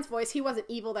man's voice, he wasn't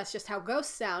evil, that's just how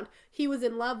ghosts sound. He was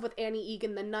in love with Annie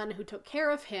Egan, the nun who took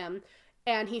care of him,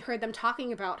 and he heard them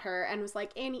talking about her and was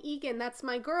like, "Annie Egan, that's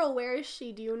my girl, where is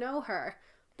she? Do you know her?"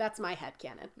 That's my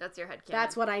headcanon. That's your headcanon.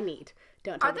 That's what I need.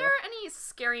 Are there any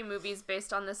scary movies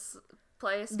based on this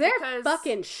place? There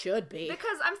fucking should be.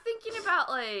 Because I'm thinking about,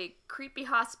 like, creepy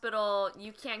hospital,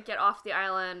 you can't get off the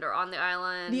island or on the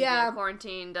island,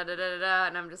 quarantine, da-da-da-da-da,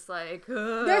 and I'm just like,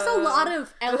 ugh. There's a lot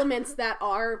of elements that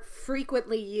are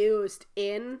frequently used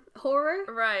in horror.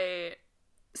 Right.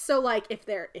 So, like, if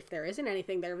there isn't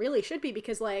anything, there really should be,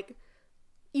 because, like,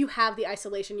 you have the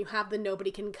isolation, you have the nobody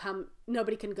can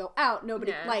go out,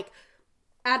 like,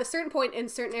 at a certain point in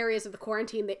certain areas of the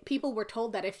quarantine, people were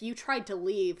told that if you tried to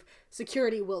leave,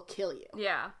 security will kill you.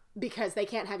 Yeah. Because they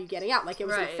can't have you getting out. Like, it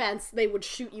was an offense. They would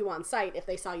shoot you on sight if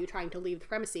they saw you trying to leave the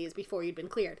premises before you'd been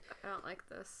cleared. I don't like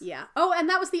this. Yeah. Oh, and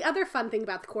that was the other fun thing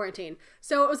about the quarantine.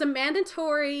 So it was a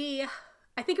mandatory,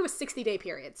 I think it was 60-day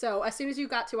period. So as soon as you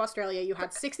got to Australia, you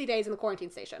had 60 days in the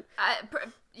quarantine station.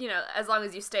 As long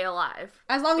as you stay alive.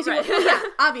 As long as you,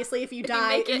 obviously, if you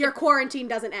die, your quarantine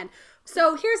doesn't end.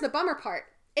 So here's the bummer part.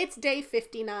 It's day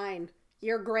 59.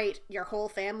 You're great. Your whole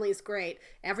family's great.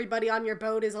 Everybody on your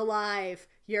boat is alive.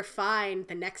 You're fine.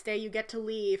 The next day you get to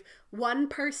leave. One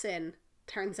person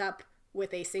turns up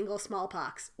with a single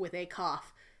smallpox, with a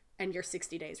cough, and your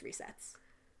 60 days resets.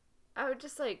 I would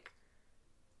just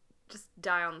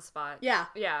die on the spot. Yeah.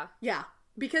 Yeah. Yeah.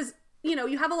 Because,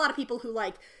 you have a lot of people who,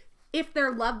 like, if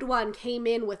their loved one came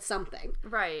in with something.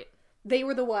 Right. They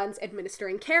were the ones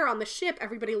administering care on the ship.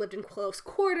 Everybody lived in close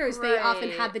quarters. Right. They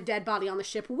often had the dead body on the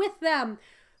ship with them.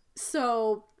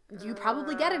 So you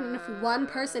probably get it. And if one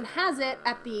person has it,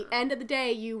 at the end of the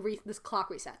day, this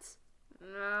clock resets.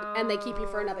 No. And they keep you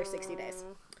for another 60 days.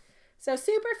 So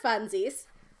super funsies.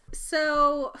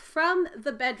 So from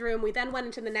the bedroom, we then went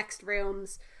into the next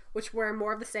rooms, which were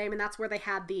more of the same. And that's where they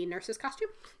had the nurse's costume.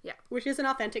 Yeah. Which is an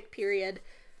authentic period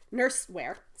nurse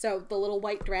wear. So the little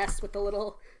white dress with the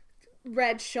little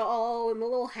red shawl and the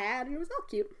little hat, and it was all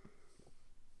cute.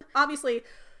 Obviously,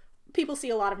 people see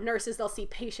a lot of nurses. They'll see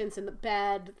patients in the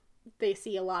bed. They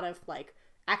see a lot of, like,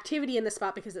 activity in the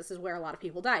spot because this is where a lot of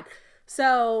people died.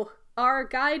 So our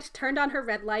guide turned on her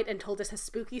red light and told us a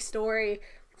spooky story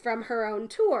from her own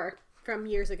tour from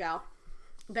years ago.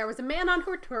 There was a man on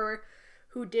her tour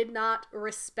who did not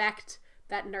respect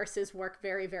that nurses work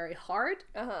very, very hard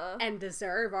and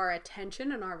deserve our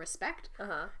attention and our respect.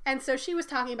 And so she was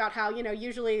talking about how,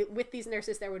 usually with these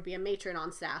nurses there would be a matron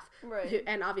on staff. Right.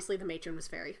 And obviously the matron was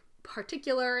very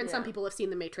particular, and some people have seen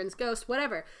the matron's ghost,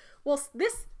 whatever. Well,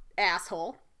 this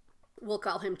asshole, we'll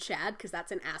call him Chad because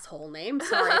that's an asshole name.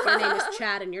 Sorry if your name is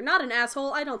Chad and you're not an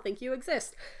asshole, I don't think you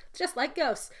exist. Just like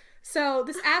ghosts. So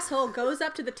this asshole goes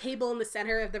up to the table in the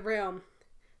center of the room,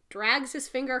 drags his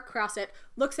finger across it,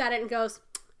 looks at it and goes,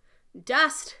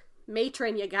 "Dust,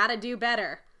 matron, you gotta do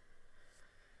better."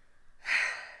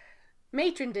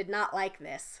 Matron did not like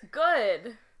this.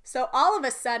 Good. So all of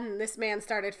a sudden, this man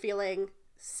started feeling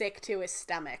sick to his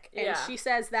stomach. And she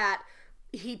says that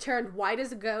he turned white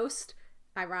as a ghost,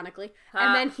 ironically,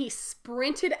 and then he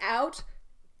sprinted out.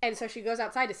 And so she goes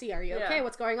outside to see, "Are you okay?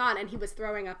 What's going on?" And he was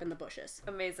throwing up in the bushes.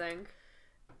 Amazing.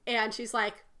 And she's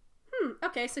like,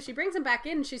 okay. So she brings him back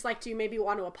in and she's like, "Do you maybe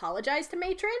want to apologize to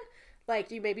matron? Like,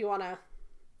 do you maybe want to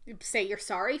say you're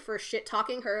sorry for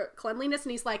shit-talking her cleanliness?"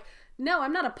 And he's like, "No,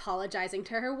 I'm not apologizing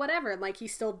to her, whatever." And, like,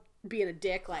 he's still being a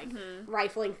dick, like,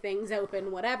 rifling things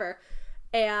open, whatever.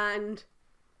 And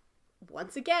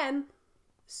once again,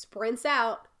 sprints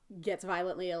out, gets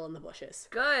violently ill in the bushes.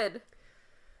 Good.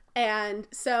 And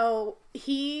so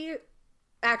he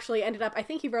actually ended up, I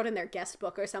think he wrote in their guest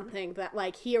book or something that,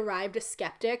 like, he arrived a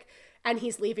skeptic and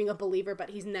he's leaving a believer,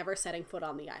 but he's never setting foot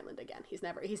on the island again. He's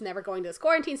never going to this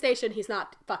quarantine station. He's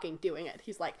not fucking doing it.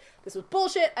 He's like, "This was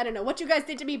bullshit. I don't know what you guys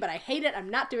did to me, but I hate it. I'm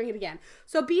not doing it again."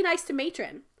 So be nice to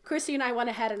matron. Christy and I went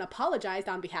ahead and apologized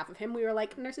on behalf of him. We were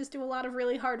like, nurses do a lot of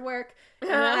really hard work.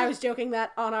 And then I was joking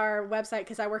that on our website,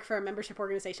 because I work for a membership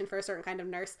organization for a certain kind of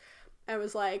nurse, I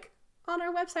was like, on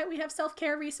our website we have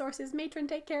self-care resources. Matron,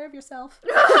 take care of yourself.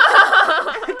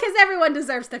 Because everyone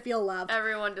deserves to feel loved.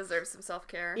 Everyone deserves some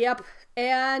self-care. Yep.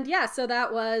 And yeah, so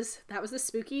that was the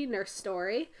spooky nurse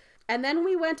story. And then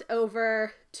we went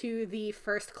over to the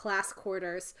first class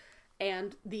quarters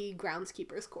and the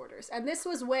groundskeeper's quarters. And this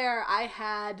was where I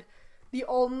had the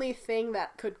only thing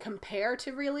that could compare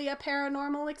to really a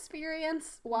paranormal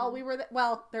experience while we were there.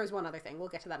 Well, there's one other thing. We'll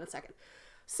get to that in a second.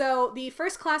 So the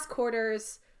first class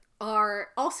quarters are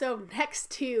also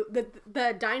next to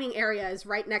the dining area is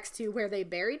right next to where they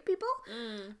buried people.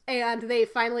 And they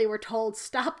finally were told,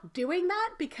 stop doing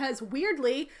that, because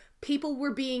weirdly, people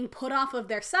were being put off of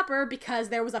their supper because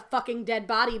there was a fucking dead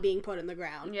body being put in the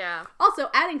ground. Yeah. Also,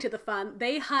 adding to the fun,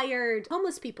 they hired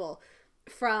homeless people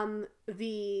from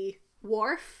the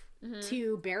wharf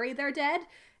to bury their dead.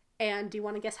 And do you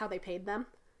want to guess how they paid them?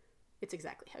 It's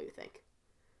exactly how you think.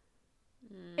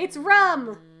 It's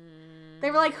rum! They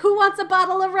were like, who wants a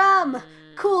bottle of rum?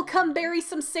 Cool, come bury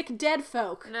some sick dead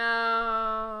folk.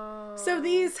 No. So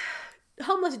these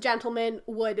homeless gentlemen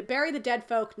would bury the dead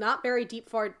folk, not bury deep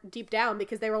down,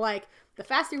 because they were like, the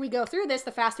faster we go through this,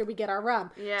 the faster we get our rum.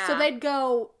 Yeah. So they'd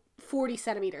go 40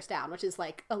 centimeters down, which is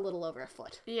like a little over a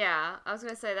foot. Yeah, I was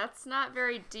gonna say that's not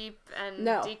very deep, and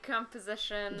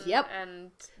decomposition. Yep.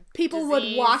 And people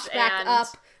would wash back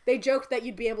up. They joked that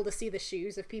you'd be able to see the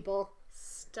shoes of people.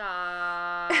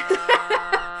 Stop.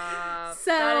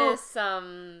 So that is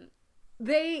some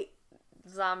they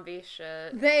zombie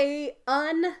shit. They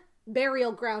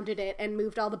unburial grounded it and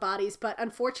moved all the bodies, but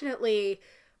unfortunately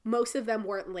most of them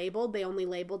weren't labeled. They only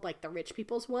labeled like the rich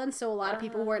people's ones, so a lot of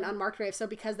people were in unmarked graves. So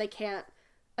because they can't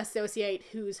associate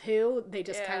who's who, they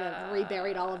just kind of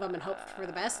reburied all of them and hoped for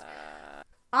the best.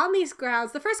 On these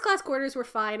grounds, the first class quarters were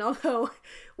fine, although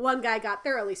one guy got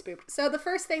thoroughly spooked. So the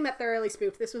first thing that thoroughly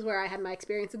spooked, this was where I had my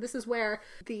experience, and this is where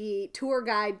the tour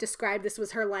guide described this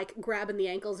was her, like, grabbing the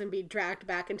ankles and be dragged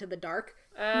back into the dark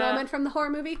moment from the horror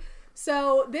movie.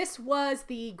 So this was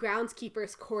the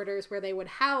groundskeeper's quarters where they would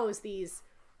house these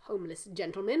homeless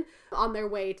gentlemen on their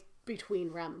way between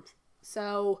realms.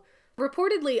 So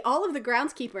reportedly, all of the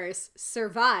groundskeepers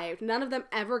survived. None of them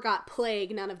ever got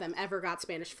plague. None of them ever got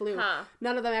Spanish flu.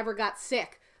 None of them ever got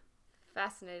sick.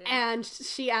 Fascinating. And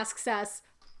she asks us,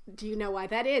 do you know why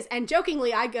that is? And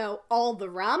jokingly, I go, all the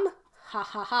rum? Ha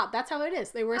ha ha. That's how it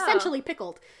is. They were essentially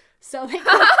pickled. So they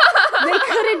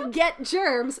couldn't get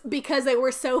germs because they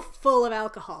were so full of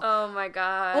alcohol. Oh my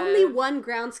god. Only one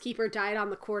groundskeeper died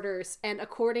on the quarters, and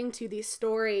according to the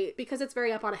story, because it's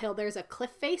very up on a hill, there's a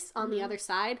cliff face on the other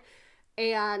side,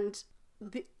 and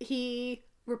he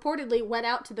reportedly went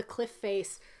out to the cliff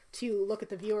face to look at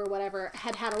the view or whatever,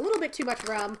 had a little bit too much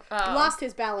rum, lost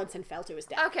his balance, and fell to his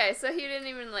death. Okay, so he didn't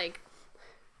even, like...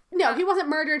 No, he wasn't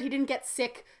murdered. He didn't get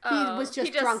sick. He was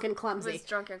just drunk and clumsy. Was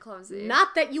drunk and clumsy.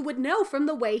 Not that you would know from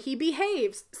the way he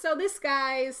behaves. So this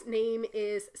guy's name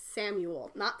is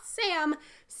Samuel. Not Sam,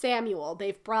 Samuel.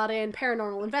 They've brought in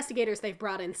paranormal investigators. They've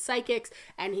brought in psychics.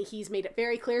 And he's made it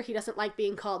very clear he doesn't like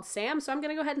being called Sam. So I'm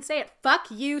going to go ahead and say it. Fuck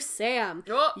you, Sam.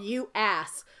 Oh. You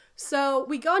ass. So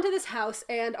we go into this house,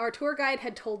 and our tour guide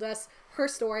had told us her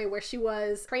story where she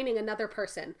was training another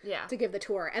person to give the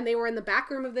tour. And they were in the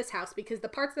back room of this house because the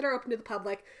parts that are open to the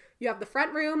public, you have the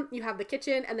front room, you have the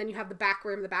kitchen, and then you have the back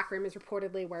room. The back room is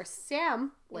reportedly where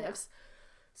Sam lives. Yeah.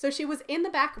 So she was in the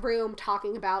back room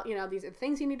talking about, you know, these are the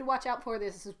things you need to watch out for.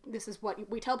 This is what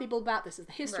we tell people about. This is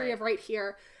the history of right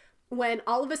here. When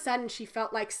all of a sudden she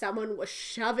felt like someone was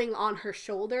shoving on her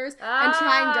shoulders and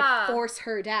trying to force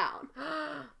her down.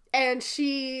 And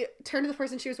she turned to the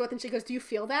person she was with and she goes, do you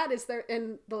feel that? Is there?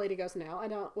 And the lady goes, no, I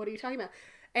don't. What are you talking about?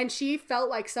 And she felt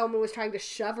like someone was trying to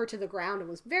shove her to the ground and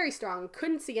was very strong.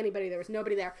 Couldn't see anybody. There was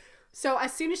nobody there. So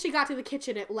as soon as she got to the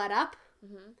kitchen, it let up.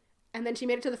 Mm-hmm. And then she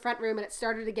made it to the front room and it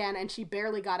started again and she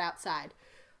barely got outside.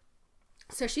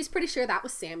 So she's pretty sure that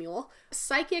was Samuel.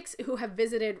 Psychics who have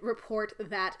visited report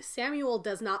that Samuel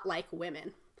does not like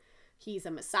women. He's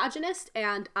a misogynist,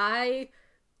 and I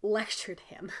lectured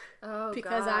him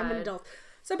because I'm an adult.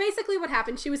 So basically what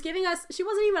happened, she wasn't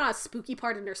even on a spooky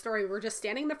part in her story. We were just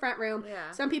standing in the front room. Yeah.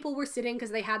 Some people were sitting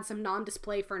because they had some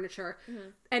non-display furniture. Mm-hmm.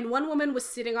 And one woman was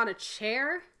sitting on a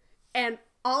chair, and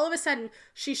all of a sudden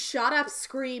she shot up,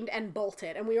 screamed, and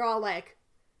bolted. And we were all like,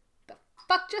 the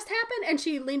fuck just happened? And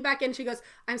she leaned back in and she goes,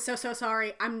 I'm so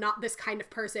sorry. I'm not this kind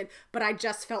of person, but I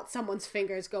just felt someone's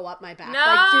fingers go up my back. No!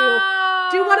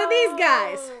 Like, do one of these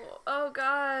guys. Oh,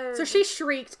 God. So she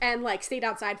shrieked and, like, stayed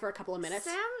outside for a couple of minutes.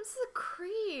 Sam's a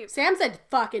creep. Sam's a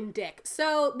fucking dick.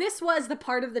 So this was the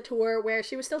part of the tour where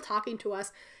she was still talking to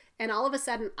us, and all of a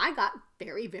sudden, I got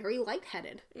very, very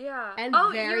lightheaded. Yeah. And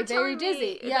very, very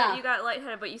dizzy. Yeah. You got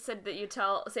lightheaded, but you said that you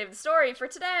save the story for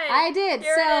today. I did.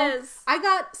 Here it is. I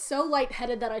got so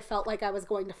lightheaded that I felt like I was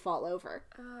going to fall over.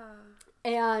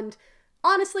 And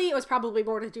Honestly, it was probably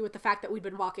more to do with the fact that we'd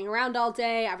been walking around all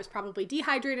day. I was probably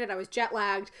dehydrated. I was jet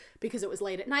lagged because it was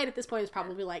late at night at this point. It was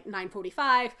probably like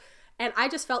 9:45. And I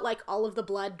just felt like all of the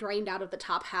blood drained out of the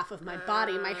top half of my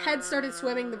body. My head started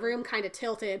swimming. The room kind of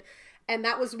tilted. And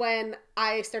that was when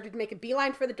I started to make a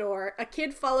beeline for the door. A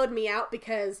kid followed me out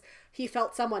because he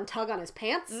felt someone tug on his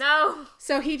pants. No.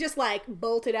 So he just, like,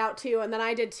 bolted out, too, and then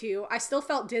I did, too. I still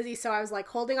felt dizzy, so I was, like,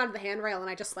 holding onto the handrail, and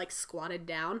I just, like, squatted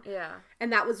down. Yeah.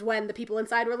 And that was when the people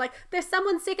inside were like, there's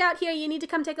someone sick out here, you need to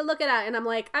come take a look at it. And I'm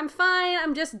like, I'm fine,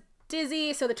 I'm just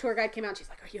dizzy. So the tour guide came out, and she's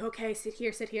like, are you okay? Sit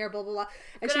here, blah, blah, blah.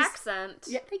 And Good accent.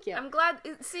 Yeah, thank you. I'm glad,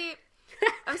 see,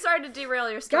 I'm sorry to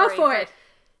derail your story. Go for it.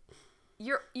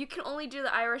 You can only do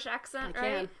the Irish accent,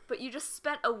 right? But you just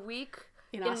spent a week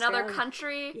in another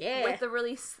country with a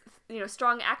really,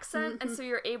 strong accent, and so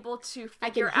you're able to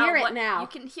figure out what... You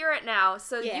can hear it now,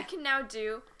 so you can now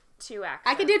do 2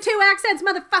 accents. I can do 2 accents,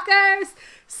 motherfuckers!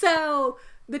 So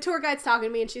the tour guide's talking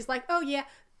to me, and she's like, oh, yeah,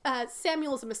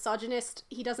 Samuel's a misogynist.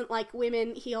 He doesn't like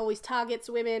women. He always targets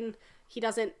women. He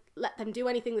doesn't let them do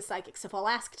anything the psychics have all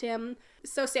asked him.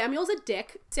 So Samuel's a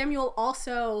dick. Samuel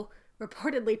also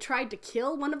reportedly tried to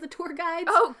kill one of the tour guides.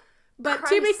 Oh, but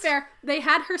Christ. To be fair, they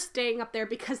had her staying up there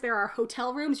because there are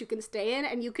hotel rooms you can stay in,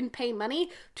 and you can pay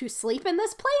money to sleep in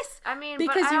this place. I mean,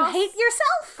 because you hate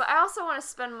yourself. But I also want to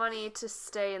spend money to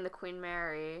stay in the Queen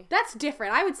Mary. That's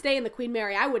different. I would stay in the Queen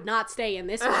Mary. I would not stay in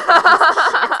this one. Shit.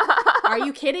 Are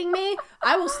you kidding me?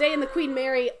 I will stay in the Queen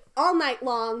Mary all night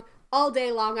long. All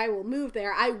day long, I will move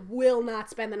there. I will not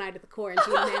spend the night at the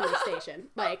Quarantine Manly Station.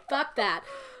 Like, fuck that.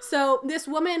 So, this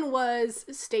woman was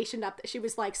stationed up. She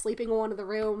was, like, sleeping in one of the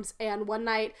rooms, and one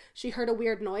night, she heard a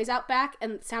weird noise out back,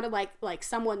 and it sounded like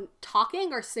someone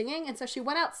talking or singing, and so she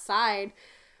went outside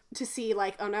to see,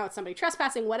 like, oh no, it's somebody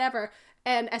trespassing, whatever,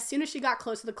 and as soon as she got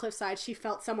close to the cliffside, she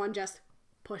felt someone just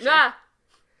push her.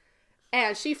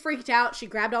 And she freaked out. She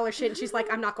grabbed all her shit, and she's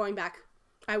like, I'm not going back.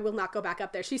 I will not go back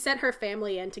up there. She sent her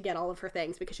family in to get all of her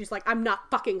things because she's like, I'm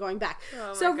not fucking going back.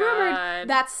 So rumored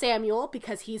that's Samuel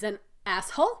because he's an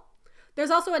asshole. There's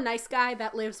also a nice guy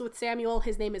that lives with Samuel.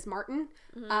 His name is Martin.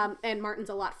 And Martin's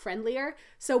a lot friendlier.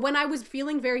 So when I was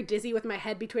feeling very dizzy with my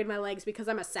head between my legs because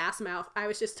I'm a sass mouth, I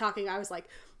was just talking. I was like,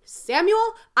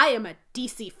 Samuel, I am a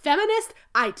DC feminist.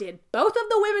 I did both of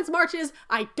the women's marches.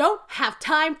 I don't have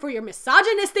time for your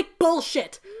misogynistic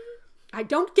bullshit. I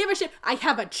don't give a shit. I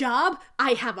have a job.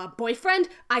 I have a boyfriend.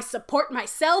 I support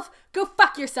myself. Go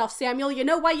fuck yourself, Samuel. You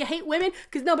know why you hate women?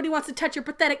 Because nobody wants to touch your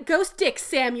pathetic ghost dick,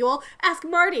 Samuel. Ask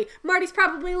Marty. Marty's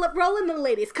probably rolling the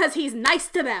ladies because he's nice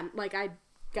to them. Like, I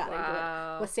got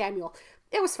into it with Samuel.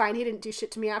 It was fine. He didn't do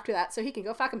shit to me after that, so he can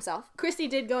go fuck himself. Christy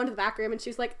did go into the back room, and she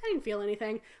was like, I didn't feel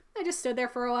anything. I just stood there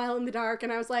for a while in the dark,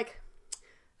 and I was like,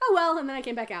 oh well, and then I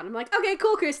came back out. I'm like, okay,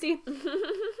 cool, Christy.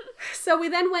 So we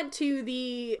then went to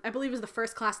the, I believe it was the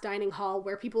first class dining hall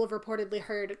where people have reportedly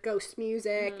heard ghost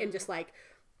music and just like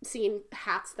seen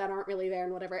hats that aren't really there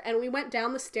and whatever. And we went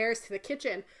down the stairs to the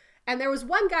kitchen, and there was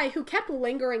one guy who kept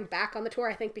lingering back on the tour,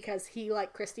 I think because he,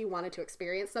 like Christy, wanted to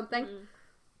experience something.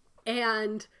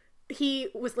 And he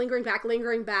was lingering back,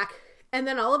 and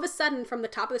then all of a sudden from the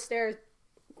top of the stairs,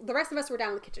 the rest of us were down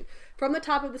in the kitchen. From the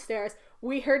top of the stairs,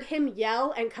 we heard him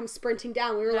yell and come sprinting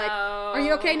down. We were like, are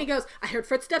you okay? And he goes, I heard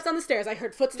footsteps on the stairs. I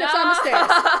heard footsteps on the stairs.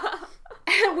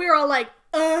 And we were all like,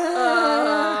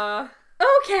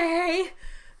 okay.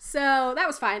 So that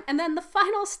was fine. And then the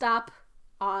final stop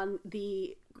on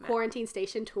the Quarantine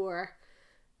Station tour,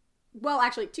 well,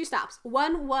 actually 2 stops.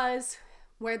 One was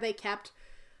where they kept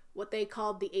what they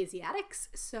called the Asiatics.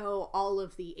 So all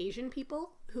of the Asian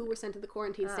people who were sent to the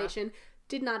Quarantine Station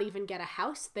did not even get a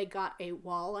house. They got a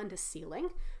wall and a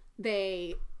ceiling.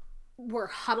 They were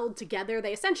huddled together.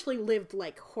 They essentially lived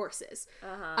like horses.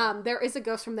 There is a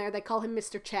ghost from there. They call him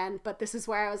Mr. Chen, but this is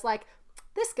where I was like,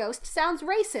 this ghost sounds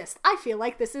racist. I feel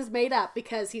like this is made up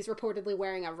because he's reportedly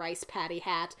wearing a rice paddy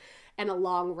hat and a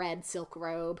long red silk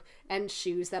robe and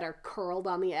shoes that are curled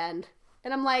on the end.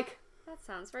 And I'm like, that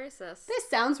sounds racist. This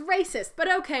sounds racist, but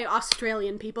okay,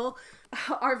 Australian people.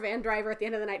 Our van driver at the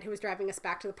end of the night who was driving us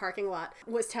back to the parking lot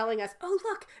was telling us, oh,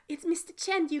 look, it's Mr.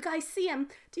 Chen. Do you guys see him?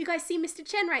 Do you guys see Mr.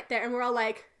 Chen right there? And we're all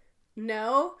like,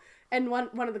 no. And one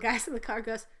of the guys in the car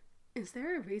goes, is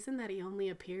there a reason that he only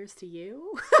appears to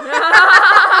you?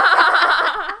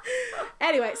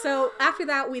 Anyway, so after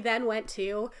that, we then went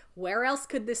to, where else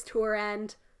could this tour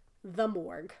end? The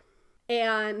morgue.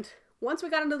 And once we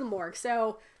got into the morgue,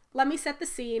 so let me set the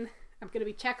scene. I'm going to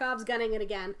be Chekhov's gunning it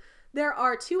again. There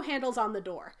are 2 handles on the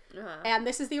door. And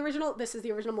this is the original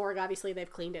morgue. Obviously,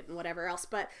 they've cleaned it and whatever else.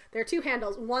 But there are 2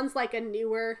 handles. One's like a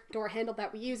newer door handle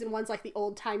that we use, and one's like the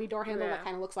old-timey door handle that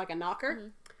kind of looks like a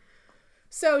knocker.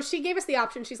 So she gave us the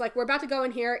option. She's like, we're about to go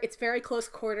in here. It's very close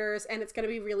quarters, and it's going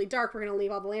to be really dark. We're going to leave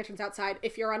all the lanterns outside.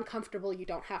 If you're uncomfortable, you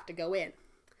don't have to go in.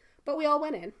 But we all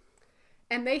went in.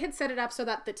 And they had set it up so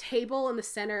that the table in the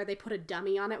center, they put a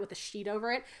dummy on it with a sheet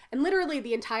over it. And literally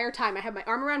the entire time, I have my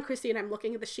arm around Christy, and I'm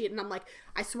looking at the sheet, and I'm like,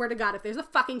 I swear to God, if there's a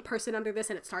fucking person under this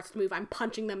and it starts to move, I'm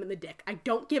punching them in the dick. I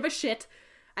don't give a shit.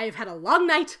 I have had a long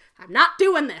night. I'm not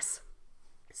doing this.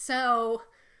 So...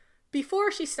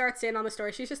 before she starts in on the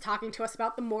story, she's just talking to us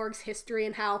about the morgue's history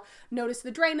and how, notice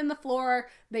the drain in the floor,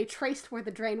 they traced where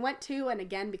the drain went to, and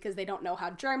again, because they don't know how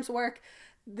germs work,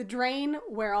 the drain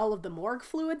where all of the morgue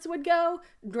fluids would go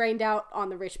drained out on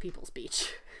the rich people's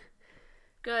beach.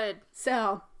 Good.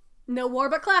 So, no war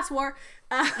but class war.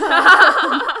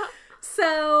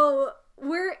 So,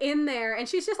 we're in there, and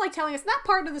she's just like telling us that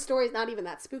part of the story is not even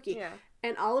that spooky. Yeah.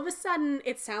 And all of a sudden,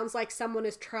 it sounds like someone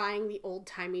is trying the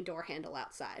old-timey door handle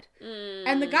outside.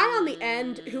 And the guy on the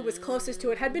end, who was closest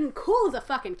to it, had been cool as a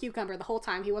fucking cucumber the whole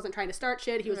time. He wasn't trying to start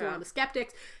shit. He was one of the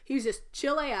skeptics. He was just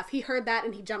chill AF. He heard that,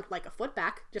 and he jumped like a foot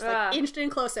back, just like inched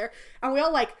in closer. And we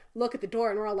all like look at the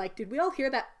door, and we're all like, did we all hear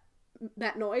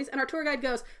that noise? And our tour guide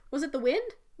goes, was it the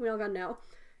wind? We all go, no.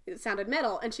 It sounded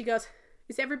metal. And she goes,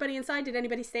 is everybody inside? Did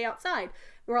anybody stay outside? And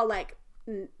we're all like,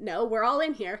 no, we're all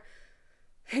in here.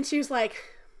 And she was like,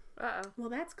 well,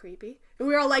 that's creepy. And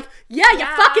we were all like, yeah, you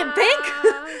fucking think?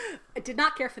 I did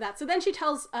not care for that. So then she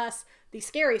tells us the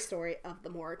scary story of the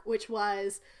morgue, which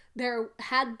was there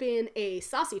had been a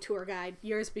saucy tour guide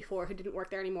years before who didn't work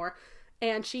there anymore.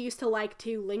 And she used to like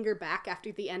to linger back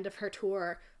after the end of her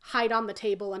tour, hide on the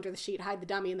table under the sheet, hide the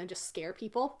dummy, and then just scare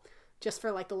people. Just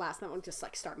for, like, the last night, just,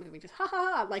 like, start moving, just, ha,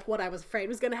 ha, ha, like, what I was afraid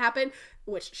was gonna happen,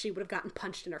 which she would have gotten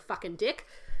punched in her fucking dick.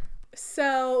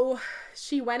 So,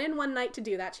 she went in one night to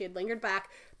do that. She had lingered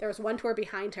back. There was one tour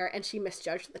behind her, and she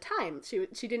misjudged the time.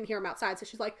 She didn't hear him outside, so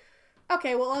she's like,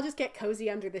 okay, well, I'll just get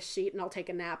cozy under this sheet, and I'll take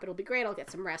a nap. It'll be great. I'll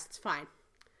get some rest. It's fine.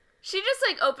 She just,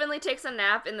 like, openly takes a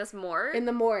nap in this morgue? In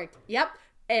the morgue. Yep.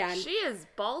 And she is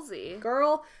ballsy.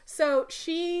 Girl. So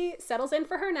she settles in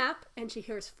for her nap, and she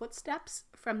hears footsteps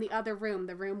from the other room,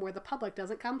 the room where the public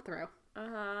doesn't come through.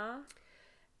 Uh-huh.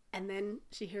 And then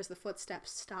she hears the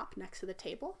footsteps stop next to the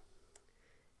table.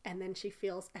 And then she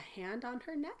feels a hand on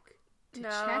her neck to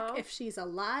check if she's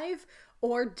alive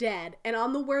or dead. And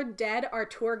on the word dead, our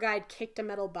tour guide kicked a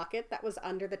metal bucket that was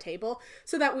under the table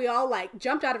so that we all, like,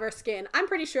 jumped out of our skin. I'm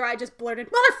pretty sure I just blurted,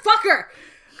 motherfucker!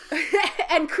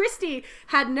 And Christy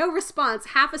had no response.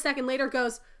 Half a second later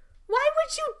goes, why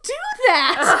would you do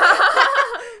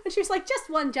that? And she was like, just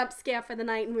one jump scare for the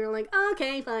night. And we were like, oh,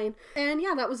 okay, fine. And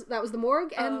yeah, that was the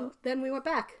morgue. And then we went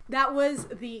back. That was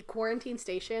the quarantine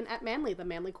station at Manly, the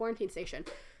Manly quarantine station.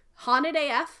 Haunted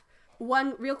AF.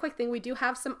 One real quick thing, we do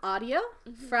have some audio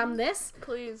from this.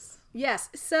 Please. Yes.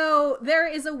 So there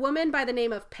is a woman by the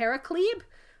name of Paraclebe,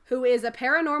 who is a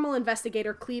paranormal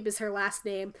investigator. Klebe is her last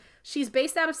name. She's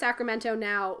based out of Sacramento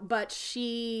now, but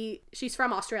she's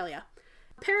from Australia.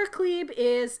 Paraclebe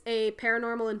is a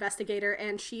paranormal investigator,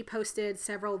 and she posted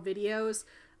several videos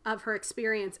of her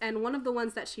experience. And one of the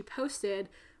ones that she posted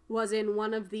was in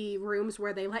one of the rooms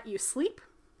where they let you sleep.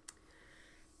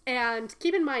 And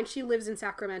keep in mind, she lives in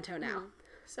Sacramento now.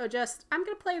 So I'm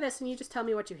going to play this, and you just tell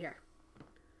me what you hear.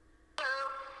 Hello.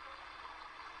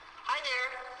 Hi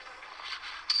there.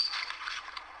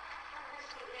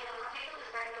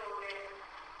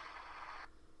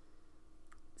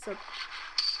 So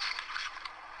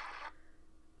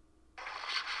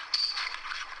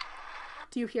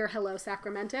do you hear hello,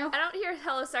 Sacramento? I don't hear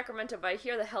hello, Sacramento, but I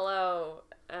hear the hello,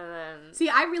 and then... See,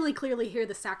 I really clearly hear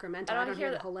the Sacramento. I don't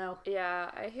hear the hello.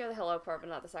 Yeah, I hear the hello part, but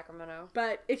not the Sacramento.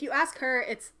 But if you ask her,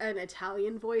 it's an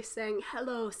Italian voice saying,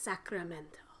 hello,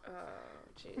 Sacramento. Oh,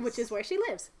 jeez. Which is where she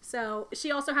lives. So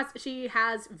she also has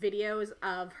videos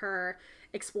of her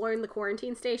exploring the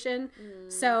quarantine station.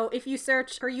 So if you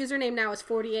search, her username now is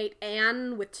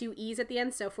 48Ann with 2 E's at the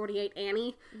end, so 48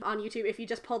 Annie on YouTube. If you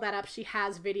just pull that up, she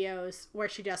has videos where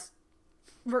she just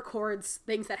records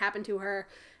things that happen to her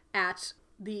at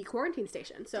the quarantine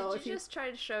station. So Did you just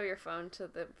try to show your phone to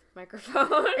the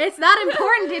microphone? It's not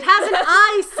important. It has an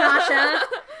eye,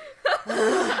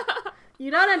 Sasha. You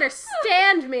don't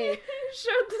understand me. You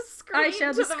showed the screen. I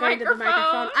showed the screen to the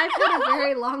microphone. I've had a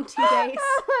very long 2 days.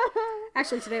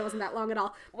 Actually, today wasn't that long at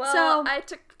all. Well, so, I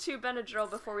took 2 Benadryl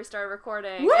before we started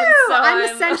recording. Woo! So I'm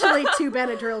essentially 2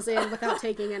 Benadryls in without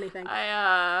taking anything.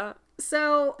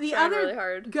 So the other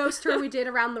really ghost tour we did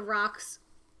around the rocks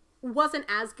wasn't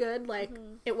as good. Like,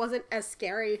 it wasn't as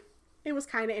scary. It was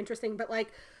kind of interesting, but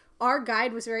like, our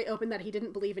guide was very open that he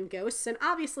didn't believe in ghosts, and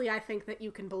obviously I think that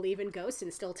you can believe in ghosts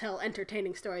and still tell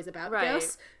entertaining stories about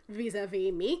ghosts,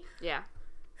 vis-a-vis me. Yeah.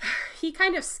 he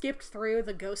kind of skipped through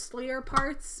the ghostlier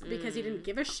parts because he didn't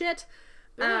give a shit.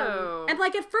 And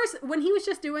like at first when he was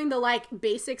just doing the like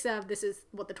basics of this is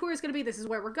what the tour is going to be, this is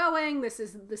where we're going, this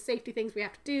is the safety things we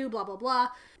have to do, blah blah blah,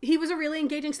 he was a really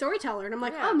engaging storyteller, and I'm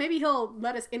like, oh, maybe he'll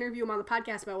let us interview him on the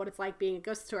podcast about what it's like being a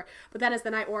ghost tour. But then as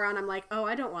the night wore on, I'm like, oh,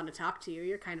 I don't want to talk to you,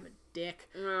 you're kind of a dick.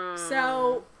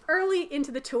 So early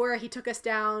into the tour he took us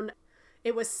down,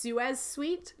 it was Suez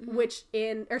Suite,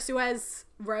 or Suez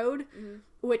Road,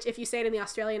 which if you say it in the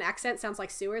Australian accent sounds like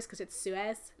sewers because it's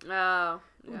Suez.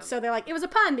 So they're like, it was a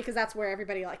pun because that's where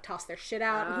everybody like tossed their shit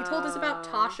out. And he told us about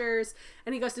toshers,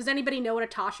 and he goes, does anybody know what a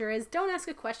tosher is? Don't ask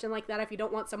a question like that if you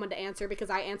don't want someone to answer, because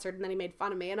I answered and then he made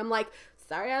fun of me, and I'm like,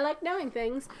 sorry, I like knowing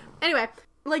things. Anyway,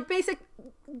 like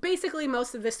basically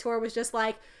most of this tour was just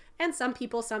like, and some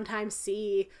people sometimes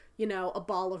see, you know, a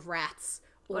ball of rats.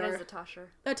 What is a tosher?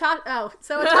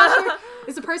 So a tosher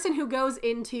is a person who goes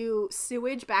into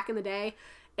sewage back in the day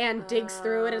and digs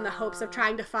through it in the hopes of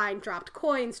trying to find dropped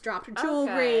coins, dropped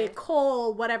jewelry,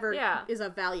 coal, whatever is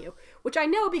of value. Which I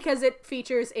know because it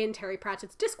features in Terry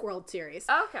Pratchett's Discworld series.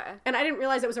 Okay. And I didn't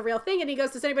realize it was a real thing, and he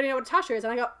goes, does anybody know what a tosher is?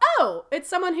 And I go, oh, it's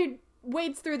someone who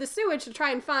wades through the sewage to try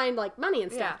and find like money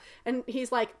and stuff. And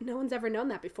he's like, no one's ever known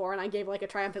that before. And I gave like a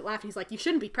triumphant laugh. And he's like, you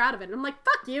shouldn't be proud of it. And I'm like,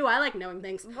 fuck you, I like knowing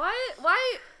things. Why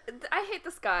I hate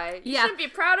this guy. You shouldn't be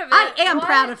proud of it. I am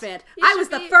proud of it. I was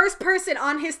the first person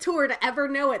on his tour to ever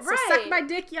know it. So suck my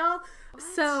dick, y'all. What?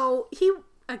 So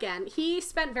he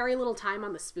spent very little time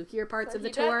on the spookier parts of the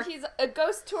tour. He's a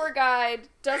ghost tour guide,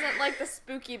 doesn't like the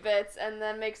spooky bits, and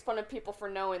then makes fun of people for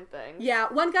knowing things. Yeah,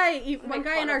 one guy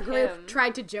in our group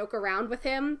tried to joke around with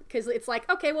him, because it's like,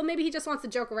 okay, well, maybe he just wants to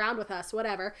joke around with us,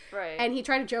 whatever. Right. And he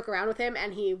tried to joke around with him,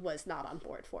 and he was not on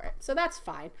board for it. So that's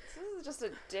fine. This is just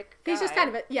a dick guy. He's just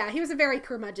kind of he was a very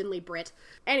curmudgeonly Brit.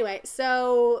 Anyway,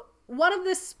 so one of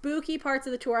the spooky parts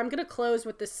of the tour, I'm going to close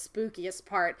with the spookiest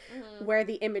part, where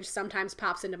the image sometimes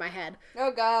pops into my head.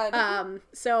 Oh, God.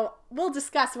 So we'll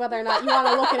discuss whether or not you want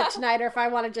to look at it tonight, or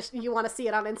if you want to see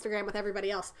it on Instagram with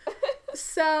everybody else.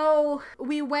 So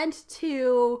we went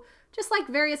to just like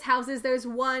various houses. There's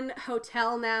one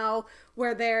hotel now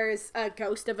where there's a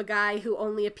ghost of a guy who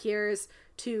only appears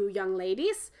to young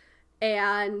ladies,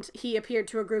 and he appeared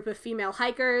to a group of female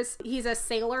hikers. He's a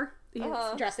sailor. He's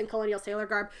dressed in colonial sailor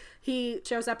garb. He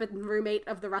shows up as roommate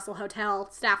of the Russell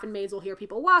Hotel. Staff and maids will hear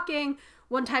people walking.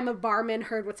 One time a barman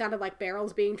heard what sounded like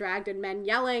barrels being dragged and men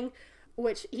yelling,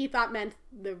 which he thought meant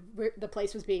the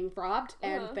place was being robbed,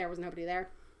 and there was nobody there.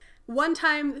 One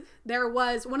time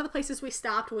one of the places we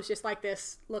stopped was just like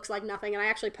this, looks like nothing, and I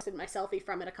actually posted my selfie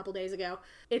from it a couple days ago.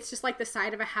 It's just like the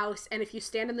side of a house, and if you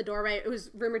stand in the doorway, it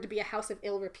was rumored to be a house of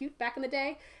ill repute back in the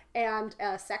day, and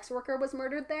a sex worker was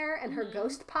murdered there, and her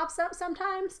ghost pops up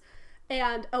sometimes,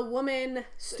 and a woman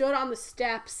stood on the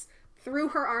steps, threw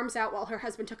her arms out while her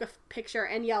husband took a picture,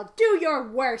 and yelled, "Do your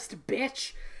worst,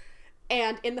 bitch!"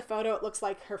 And in the photo, it looks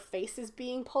like her face is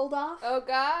being pulled off. Oh,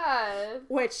 God.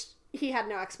 Which he had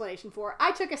no explanation for.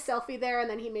 I took a selfie there, and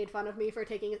then he made fun of me for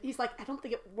taking it. He's like, I don't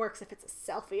think it works if it's a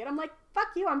selfie. And I'm like, fuck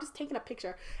you, I'm just taking a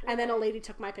picture. And then a lady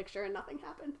took my picture, and nothing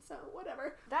happened. So,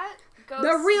 whatever. That ghost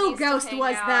The real ghost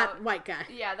was that white guy.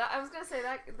 Yeah, I was going to say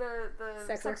that the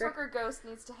sex worker ghost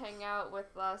needs to hang out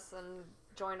with us and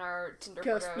join our Tinder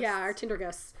ghosts. Yeah, our Tinder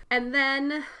ghosts. And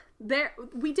then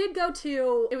we did go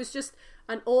to, it was just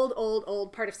an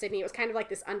old part of Sydney. It was kind of like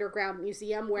this underground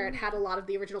museum where it had a lot of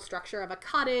the original structure of a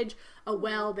cottage, a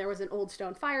well, there was an old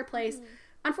stone fireplace.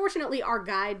 Unfortunately, our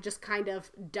guide just kind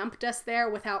of dumped us there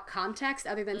without context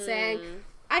other than saying,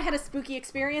 I had a spooky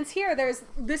experience here.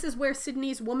 This is where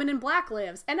Sydney's woman in black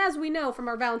lives. And as we know from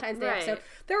our Valentine's Day episode,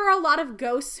 there are a lot of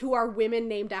ghosts who are women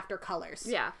named after colors.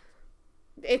 Yeah.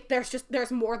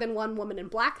 There's more than one woman in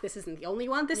black. This isn't the only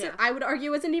one. This is, I would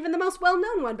argue, isn't even the most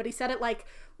well-known one, but he said it like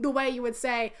the way you would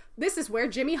say, this is where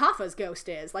Jimmy Hoffa's ghost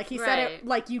is. Like, he said it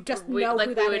like you just know who that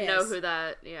is. Like, we would know who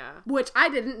that, Which I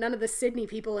didn't. None of the Sydney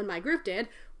people in my group did.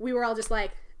 We were all just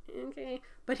like, okay.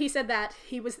 But he said that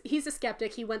he's a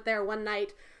skeptic. He went there one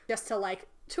night just to, like,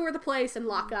 tour the place and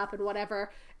lock up and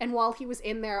whatever. And while he was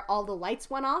in there, all the lights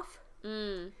went off.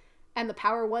 And the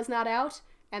power was not out.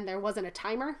 And there wasn't a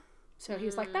timer. So he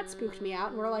was like, that spooked me out.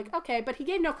 And we're like, okay. But he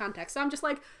gave no context. So I'm just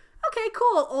like, okay,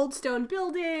 cool. Old stone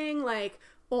building, like,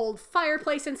 old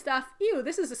fireplace and stuff. Ew,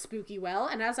 this is a spooky well.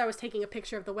 And as I was taking a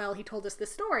picture of the well, he told us the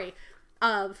story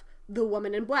of the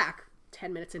woman in black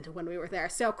 10 minutes into when we were there.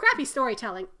 So crappy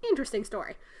storytelling. Interesting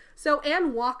story. So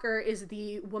Anne Walker is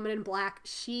the woman in black.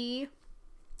 She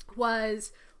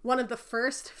was one of the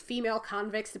first female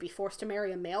convicts to be forced to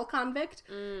marry a male convict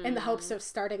in the hopes of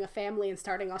starting a family and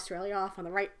starting Australia off on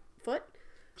the right foot.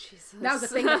 Jesus. That was the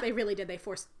thing that they really did. They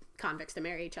forced convicts to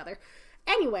marry each other.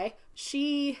 Anyway,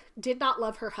 she did not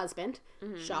love her husband,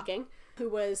 shocking, who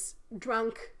was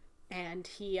drunk and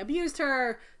he abused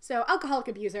her. So alcoholic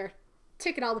abuser,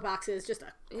 ticking all the boxes, just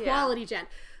a quality gent.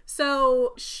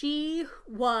 So she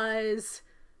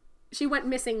went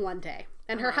missing one day.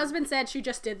 And her husband said she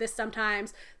just did this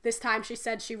sometimes. This time she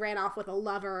said she ran off with a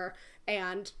lover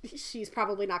and she's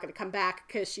probably not going to come back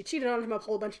because she cheated on him a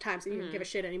whole bunch of times and he didn't give a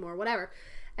shit anymore, whatever.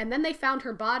 And then they found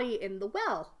her body in the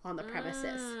well on the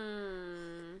premises.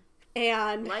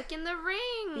 And like in The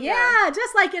Ring. Yeah,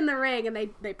 just like in The Ring. And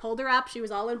they pulled her up. She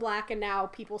was all in black and now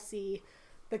people see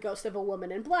the ghost of a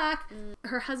woman in black.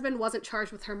 Her husband wasn't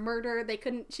charged with her murder.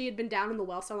 She had been down in the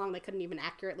well so long they couldn't even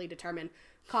accurately determine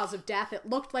cause of death. It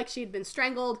looked like she'd been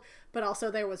strangled, but also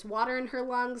there was water in her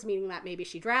lungs, meaning that maybe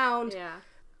she drowned. Yeah.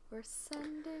 We're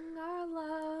sending our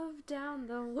love down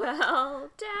the well,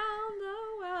 down the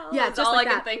well. Yeah, that's just all like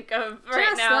I can think of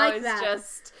right now is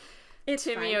just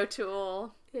Timmy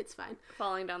O'Toole. It's fine.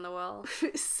 Falling down the well.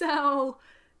 So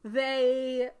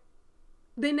they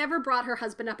never brought her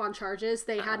husband up on charges.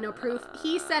 They had no proof.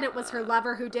 He said it was her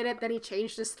lover who did it. Then he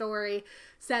changed his story,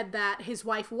 said that his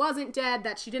wife wasn't dead,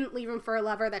 that she didn't leave him for a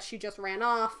lover, that she just ran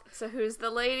off. So who's the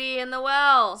lady in the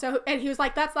well? And he was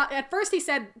like, that's not, at first he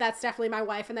said, that's definitely my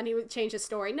wife, and then he would change his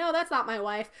story. No, that's not my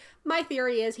wife. My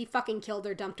theory is he fucking killed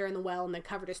her, dumped her in the well, and then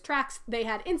covered his tracks. They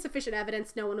had insufficient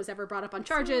evidence. No one was ever brought up on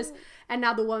charges. And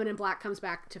now the woman in black comes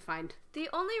back to find. The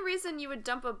only reason you would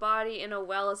dump a body in a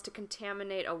well is to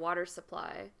contaminate a water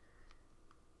supply.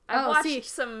 I've watched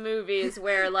some movies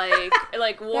where,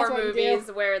 like war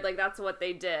movies where, like, that's what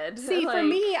they did. See, for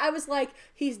me, I was like,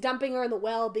 he's dumping her in the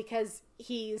well because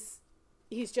he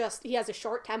has a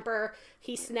short temper,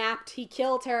 he snapped, he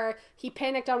killed her, he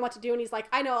panicked on what to do, and he's like,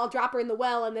 I know, I'll drop her in the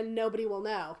well, and then nobody will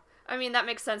know. I mean, that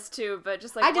makes sense, too, but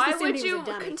just, like, why would you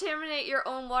contaminate your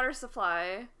own water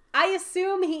supply? I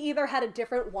assume he either had a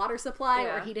different water supply,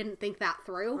 or he didn't think that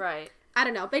through. Right. I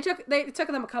don't know. It took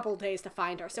them a couple of days to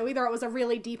find her. So either it was a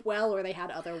really deep well or they had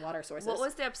other water sources. What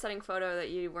was the upsetting photo that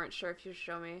you weren't sure if you should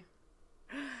show me?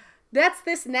 That's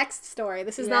this next story.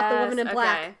 This is not the woman in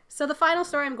black. So the final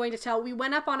story I'm going to tell, we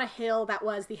went up on a hill that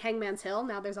was the Hangman's Hill.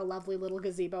 Now there's a lovely little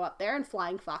gazebo up there and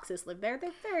flying foxes live there.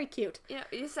 They're very cute. You know,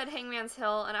 you said Hangman's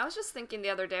Hill, and I was just thinking the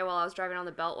other day while I was driving on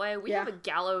the Beltway, we have a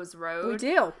Gallows Road. We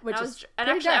do,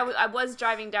 I was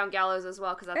driving down Gallows as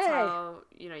well, because that's how,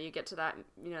 you get to that,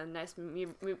 nice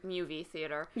movie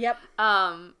theater. Yep.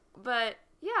 But...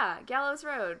 yeah, Gallows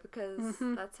Road, because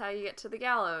that's how you get to the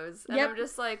gallows. And I'm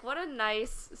just like, what a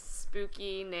nice,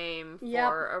 spooky name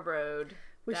for a road.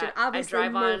 We should obviously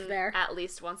move there. At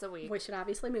least once a week. We should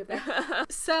obviously move there.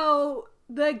 So,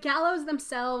 the gallows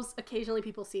themselves, occasionally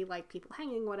people see, like, people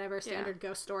hanging, whatever, standard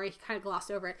ghost story, kind of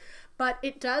glossed over it. But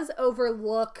it does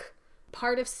overlook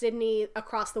part of Sydney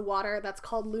across the water that's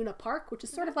called Luna Park, which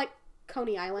is sort of like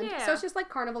Coney Island. Yeah. So it's just like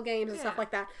carnival games and stuff like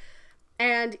that.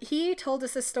 And he told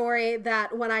us a story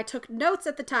that when I took notes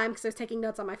at the time, because I was taking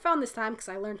notes on my phone this time, because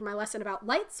I learned my lesson about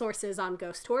light sources on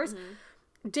ghost tours,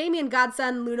 Damien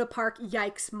Godson, Luna Park,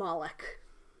 yikes, Moloch.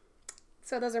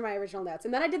 So those are my original notes.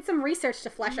 And then I did some research to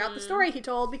flesh out the story he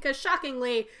told, because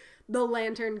shockingly, the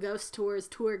Lantern Ghost Tours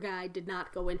tour guide did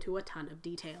not go into a ton of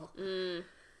detail.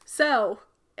 So...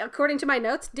 according to my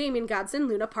notes, Damien Godson,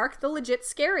 Luna Park, the legit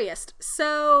scariest.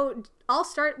 So, I'll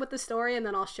start with the story and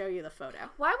then I'll show you the photo.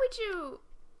 Why would you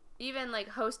even, like,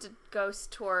 host a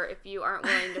ghost tour if you aren't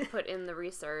willing to put in the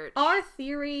research? Our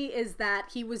theory is that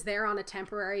he was there on a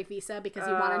temporary visa because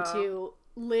he wanted to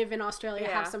live in Australia,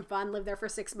 have some fun, live there for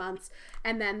 6 months,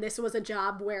 and then this was a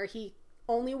job where he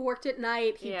only worked at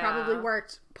night. He probably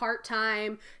worked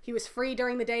part-time. He was free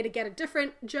during the day to get a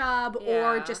different job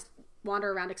or just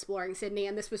wander around exploring Sydney,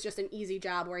 and this was just an easy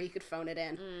job where he could phone it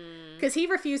in. Because he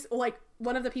refused, like,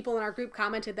 one of the people in our group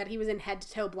commented that he was in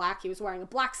head-to-toe black. He was wearing a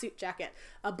black suit jacket,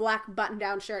 a black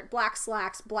button-down shirt, black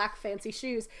slacks, black fancy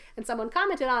shoes, and someone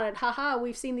commented on it, haha,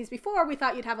 we've seen these before, we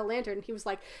thought you'd have a lantern. And he was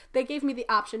like, they gave me the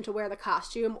option to wear the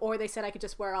costume, or they said I could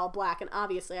just wear all black, and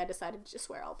obviously I decided to just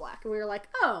wear all black. And we were like,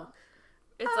 oh,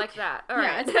 it's like that. All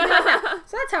right. It's like that.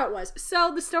 So that's how it was.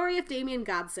 So the story of Damien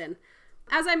Godson.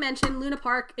 As I mentioned, Luna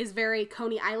Park is very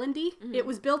Coney Island-y. It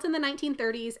was built in the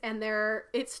 1930s, and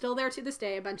it's still there to this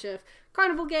day. A bunch of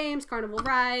carnival games, carnival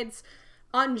rides.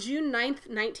 On June 9th,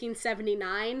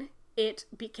 1979, it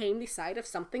became the site of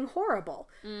something horrible.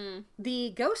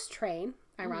 The ghost train,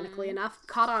 ironically enough,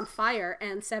 caught on fire,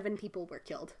 and 7 people were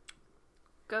killed.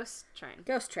 Ghost train.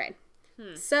 Ghost train.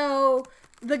 So,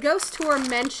 the ghost tour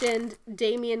mentioned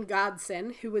Damien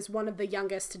Godson, who was one of the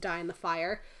youngest to die in the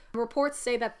fire. Reports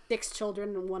say that 6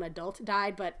 children and 1 adult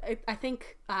died, but I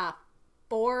think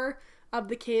 4 of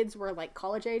the kids were like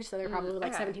college age, so they're probably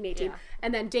like 17, 18. Yeah.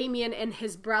 And then Damien and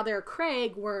his brother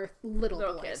Craig were little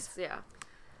boys. Kids, yeah.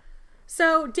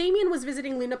 So Damien was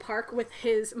visiting Luna Park with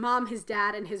his mom, his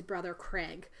dad, and his brother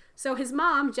Craig. So his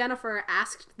mom, Jennifer,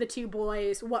 asked the two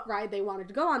boys what ride they wanted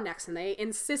to go on next, and they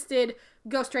insisted,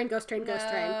 Ghost Train, Ghost Train, Ghost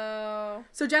Train.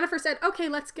 So Jennifer said, okay,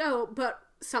 let's go, but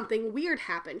something weird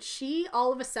happened. She,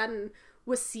 all of a sudden,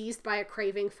 was seized by a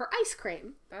craving for ice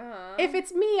cream. If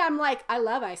it's me, I'm like, I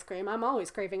love ice cream. I'm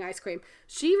always craving ice cream.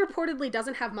 She reportedly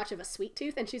doesn't have much of a sweet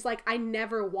tooth, and she's like, I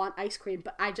never want ice cream,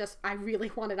 but I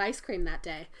really wanted ice cream that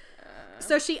day.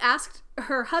 So she asked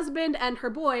her husband and her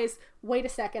boys, wait a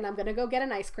second, I'm going to go get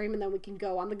an ice cream and then we can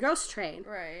go on the ghost train.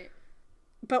 Right.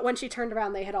 But when she turned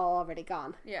around, they had all already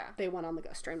gone. Yeah. They went on the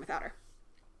ghost train without her.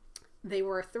 They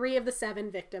were 3 of the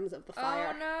 7 victims of the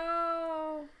fire. Oh,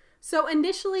 no. So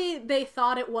initially, they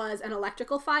thought it was an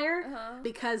electrical fire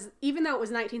because even though it was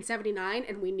 1979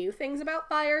 and we knew things about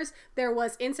fires, there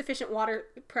was insufficient water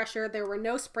pressure. There were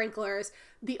no sprinklers.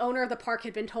 The owner of the park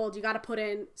had been told, you got to put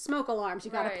in smoke alarms.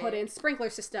 You got to put in sprinkler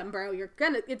system, bro.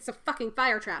 It's a fucking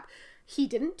fire trap. He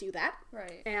didn't do that.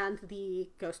 Right. And the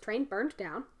ghost train burned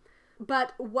down.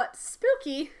 But what starts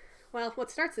the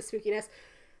spookiness,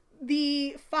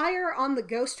 the fire on the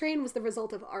ghost train was the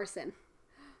result of arson.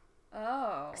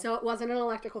 Oh. So it wasn't an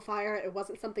electrical fire. It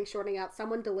wasn't something shorting out.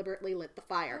 Someone deliberately lit the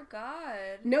fire. Oh,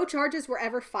 God. No charges were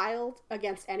ever filed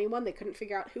against anyone. They couldn't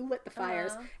figure out who lit the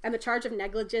fires. And the charge of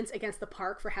negligence against the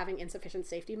park for having insufficient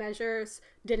safety measures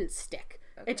didn't stick.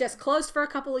 Okay. It just closed for a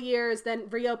couple of years, then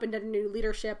reopened under new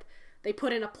leadership. They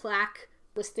put in a plaque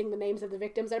listing the names of the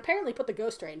victims and apparently put the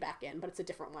ghost train back in, but it's a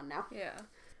different one now. Yeah.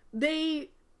 They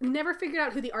never figured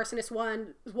out who the arsonist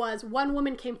was. One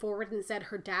woman came forward and said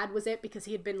her dad was it because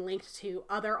he had been linked to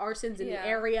other arsons in the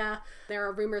area. There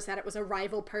are rumors that it was a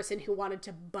rival person who wanted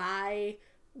to buy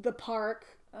the park,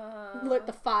 lit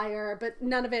the fire, but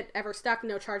none of it ever stuck.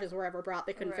 No charges were ever brought.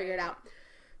 They couldn't figure it out.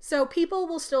 So people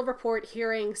will still report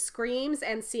hearing screams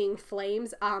and seeing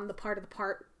flames on the part of the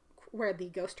park where the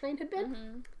ghost train had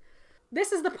been.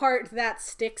 This is the part that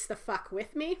sticks the fuck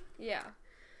with me. Yeah.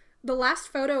 The last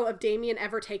photo of Damien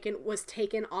ever taken was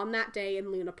taken on that day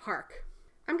in Luna Park.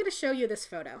 I'm going to show you this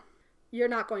photo. You're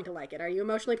not going to like it. Are you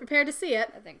emotionally prepared to see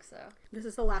it? I think so. This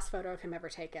is the last photo of him ever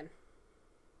taken.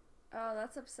 Oh,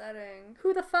 that's upsetting.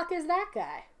 Who the fuck is that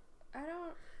guy?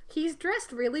 He's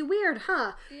dressed really weird,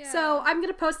 huh? Yeah. So I'm going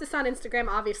to post this on Instagram,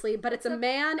 obviously, but it's a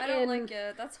man I don't like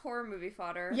it. That's horror movie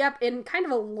fodder. Yep, in kind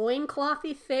of a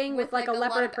loinclothy thing with like a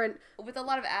leopard print. With a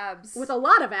lot of abs. With a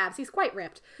lot of abs. He's quite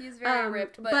ripped. He's very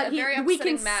ripped, but a very upsetting we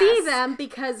can mask. see them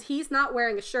because he's not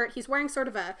wearing a shirt. He's wearing sort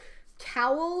of a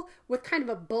cowl with kind of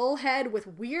a bull head with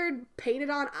weird painted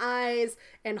on eyes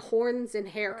and horns and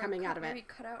hair coming out of it. Maybe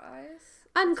cut out eyes?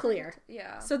 Unclear.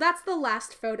 Yeah. So that's the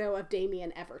last photo of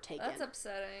Damien ever taken. That's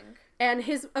upsetting. And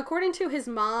according to his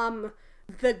mom,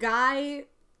 the guy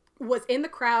was in the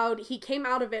crowd. He came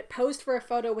out of it, posed for a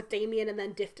photo with Damien, and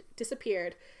then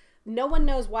disappeared. No one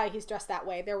knows why he's dressed that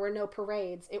way. There were no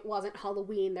parades. It wasn't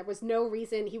Halloween. There was no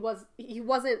reason. He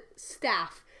wasn't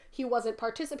staff. He wasn't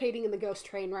participating in the ghost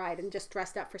train ride and just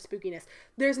dressed up for spookiness.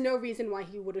 There's no reason why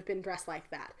he would have been dressed like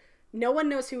that. No one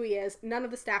knows who he is. None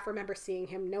of the staff remember seeing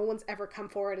him. No one's ever come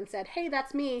forward and said, hey,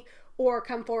 that's me. Or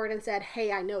come forward and said,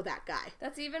 hey, I know that guy.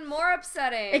 That's even more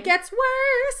upsetting. It gets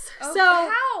worse.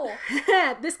 Oh,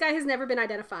 how? This guy has never been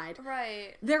identified.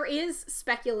 Right. There is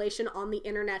speculation on the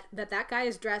internet that guy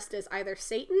is dressed as either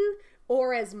Satan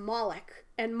or as Moloch.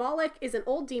 And Moloch is an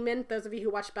old demon. Those of you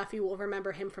who watch Buffy will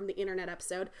remember him from the internet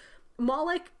episode.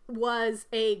 Moloch was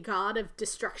a god of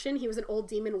destruction. He was an old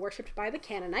demon worshipped by the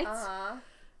Canaanites. Uh-huh.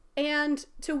 And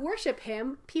to worship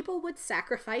him, people would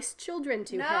sacrifice children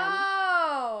to him.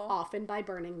 Often by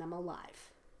burning them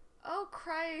alive. Oh,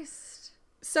 Christ.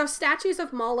 So statues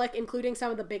of Moloch, including some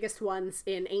of the biggest ones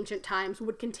in ancient times,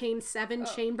 would contain 7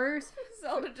 chambers.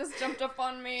 Zelda just jumped up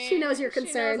on me. She knows you're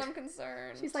concerned. She knows I'm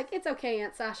concerned. She's like, it's okay,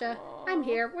 Aunt Sasha. Aww. I'm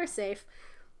here. We're safe.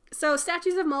 So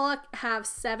statues of Moloch have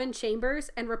 7 chambers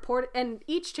and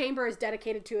each chamber is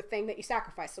dedicated to a thing that you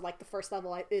sacrifice. So like the first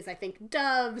level is, I think,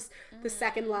 doves. The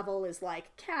second level is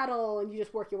like cattle, and you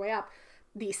just work your way up.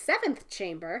 The 7th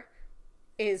chamber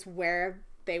is where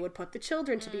they would put the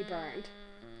children to be burned.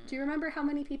 Do you remember how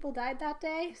many people died that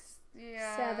day?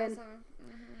 Yeah. 7.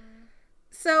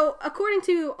 So, according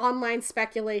to online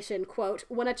speculation, quote,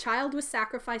 when a child was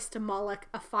sacrificed to Moloch,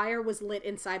 a fire was lit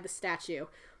inside the statue.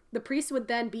 The priest would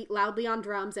then beat loudly on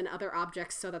drums and other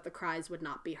objects so that the cries would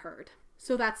not be heard.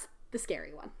 So that's the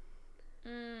scary one.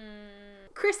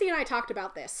 Christy and I talked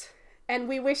about this, and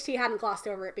we wished he hadn't glossed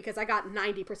over it because I got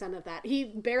 90% of that. He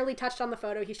barely touched on the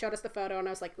photo. He showed us the photo, and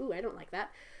I was like, ooh, I don't like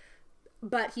that.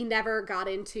 but he never got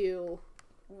into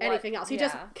anything else. He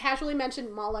just casually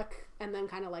mentioned Moloch and then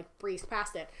kind of like breezed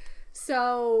past it.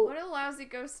 So what a lousy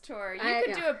ghost tour. You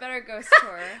could do a better ghost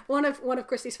tour. One of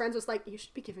Christy's friends was like, you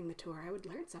should be giving the tour. I would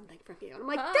learn something from you. And I'm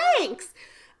like, thanks.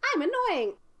 I'm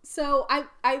annoying. So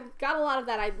I got a lot of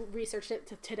that. I researched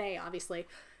it today, obviously.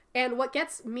 And what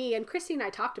gets me, and Christy and I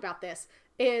talked about this,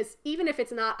 is even if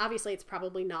it's not, obviously it's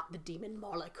probably not the demon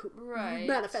Moloch who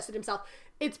manifested himself.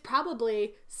 It's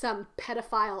probably some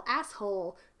pedophile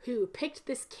asshole who picked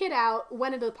this kid out,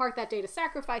 went into the park that day to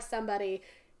sacrifice somebody,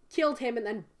 killed him, and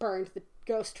then burned the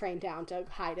ghost train down to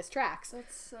hide his tracks.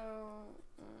 That's so...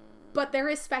 But there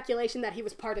is speculation that he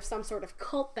was part of some sort of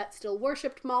cult that still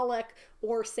worshipped Moloch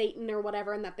or Satan or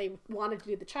whatever, and that they wanted to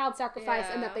do the child sacrifice,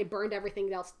 and that they burned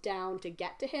everything else down to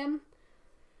get to him.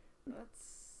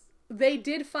 They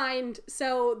did find...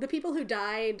 So, the people who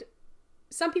died...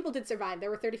 Some people did survive. There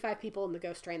were 35 people in the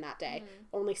ghost train that day.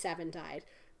 Only 7 died.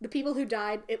 The people who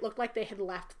died, it looked like they had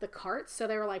left the carts, so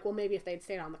they were like, well, maybe if they'd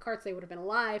stayed on the carts, they would have been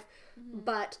alive.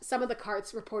 But some of the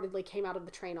carts reportedly came out of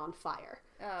the train on fire.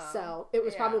 So it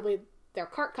was probably their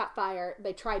cart caught fire,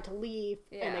 they tried to leave,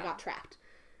 and they got trapped.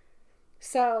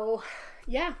 So,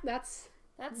 yeah, that's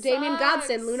Damien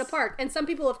Godson, Luna Park. And some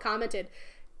people have commented,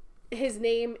 his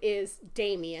name is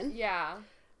Damien. Yeah.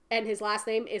 And his last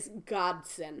name is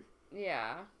Godson.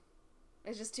 Yeah.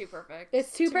 It's just too perfect.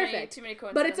 It's too perfect. Too many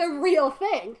coincidences. But it's a real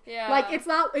thing. Yeah. Like, it's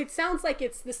not... It sounds like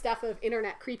it's the stuff of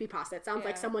internet creepypasta. It sounds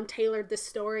like someone tailored this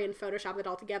story and photoshopped it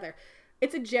all together.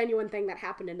 It's a genuine thing that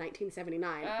happened in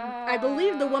 1979. I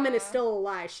believe the woman is still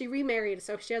alive. She remarried,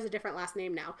 so she has a different last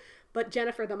name now. But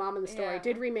Jennifer, the mom in the story,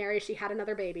 did remarry. She had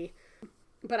another baby.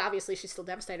 But obviously she's still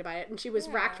devastated by it. And she was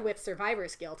racked with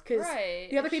survivor's guilt. Because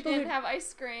the other people who didn't have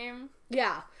ice cream.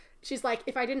 Yeah. She's like,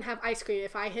 if I didn't have ice cream,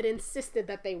 if I had insisted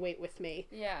that they wait with me,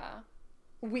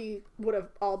 we would have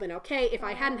all been okay. If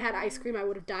I hadn't had ice cream, I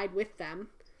would have died with them.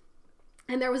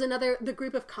 And there was the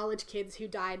group of college kids who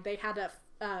died. They had a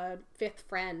 5th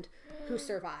friend who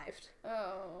survived.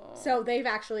 So they've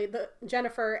actually,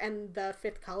 Jennifer and the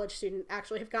 5th college student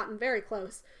actually have gotten very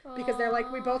close. Because they're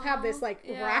like, we both have this, like,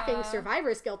 racking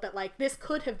survivor's guilt that, like, this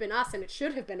could have been us and it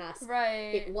should have been us.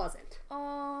 Right. It wasn't.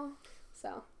 Oh.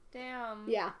 So. Damn.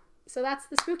 Yeah. So that's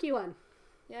the spooky one.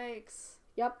 Yikes.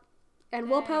 Yep. And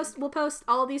we'll post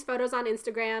all of these photos on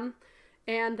Instagram.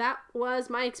 And that was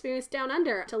my experience down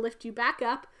under. To lift you back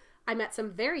up, I met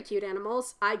some very cute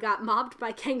animals. I got mobbed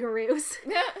by kangaroos.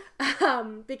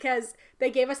 Because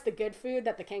they gave us the good food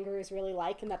that the kangaroos really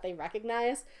like and that they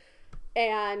recognize.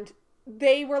 And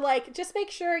they were like, just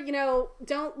make sure,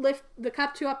 don't lift the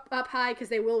cup too up high because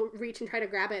they will reach and try to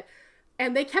grab it.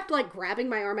 And they kept, like, grabbing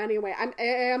my arm anyway. I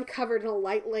am covered in a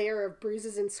light layer of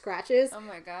bruises and scratches. Oh,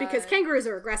 my God. Because kangaroos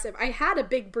are aggressive. I had a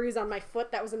big bruise on my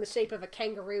foot that was in the shape of a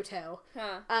kangaroo toe.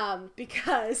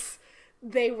 Because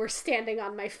they were standing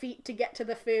on my feet to get to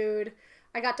the food.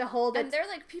 I got to hold it. And they're,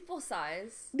 like, people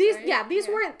size. These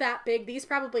weren't that big. These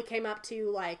probably came up to,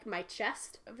 like, my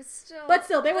chest. But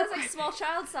still, they were... like, small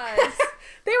child size.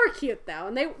 They were cute, though.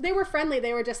 And they were friendly.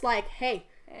 They were just like, Hey,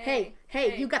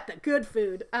 you got the good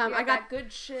food. I got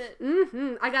good shit.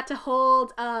 I got to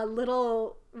hold a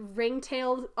little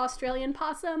ring-tailed Australian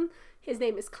possum. His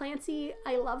name is Clancy.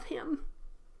 I love him.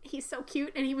 He's so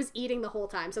cute, and he was eating the whole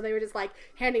time. So they were just like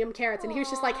handing him carrots, and he was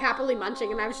just like happily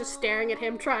munching, and I was just staring at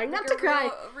him, trying not to cry.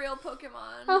 Real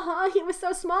Pokemon. He was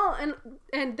so small,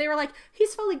 and they were like,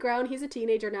 he's fully grown. He's a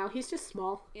teenager now. He's just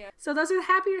small. Yeah. So those are the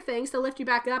happier things to lift you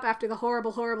back up after the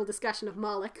horrible, horrible discussion of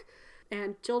Moloch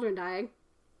and children dying.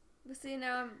 See,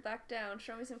 now I'm back down.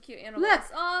 Show me some cute animals. Look!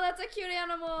 Oh, that's a cute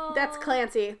animal! That's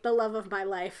Clancy, the love of my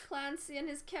life. Clancy and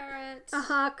his carrot.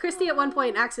 Christy at one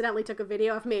point accidentally took a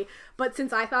video of me, but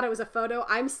since I thought it was a photo,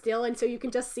 I'm still, and so you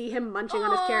can just see him munching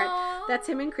on his carrot. That's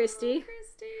him and Christy.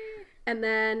 And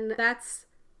then that's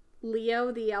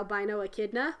Leo, the albino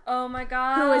echidna. Oh my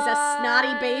God. Who is a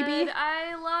snotty baby.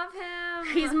 I love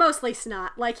him. He's mostly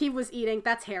snot. Like, he was eating.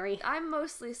 That's Harry. I'm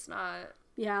mostly snot.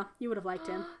 Yeah, you would have liked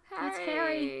him. That's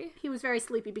Harry. He was very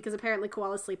sleepy because apparently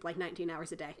koalas sleep like 19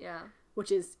 hours a day. Yeah.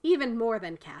 Which is even more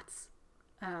than cats.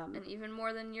 And even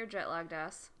more than your jet-lagged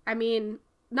ass. I mean,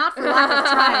 not for lack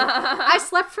of trying. I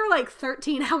slept for like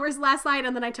 13 hours last night,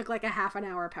 and then I took like a half an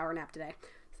hour power nap today.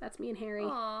 So that's me and Harry.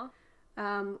 Aww.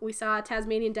 We saw a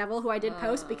Tasmanian devil, who I did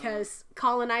post because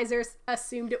colonizers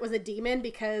assumed it was a demon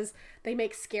because they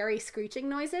make scary screeching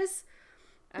noises.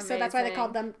 Amazing. So that's why they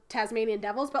called them Tasmanian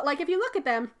devils. But, like, if you look at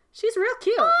them, she's real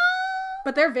cute.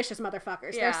 But they're vicious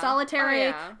motherfuckers. Yeah. They're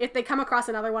solitary. If they come across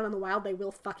another one in the wild, they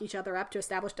will fuck each other up to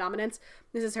establish dominance.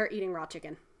 This is her eating raw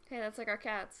chicken. Hey, that's like our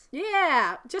cats.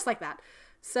 Yeah, just like that.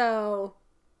 So,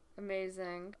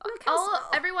 Amazing.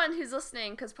 Everyone who's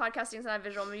listening, because podcasting is not a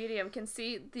visual medium, can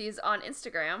see these on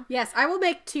Instagram. Yes, I will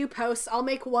make 2 posts. I'll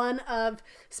make one of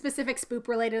specific spoop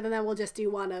related, and then we'll just do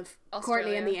one of Australia.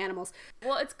 Courtney and the animals.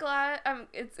 Well, it's glad.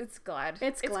 It's glad.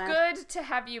 It's good to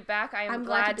have you back. I'm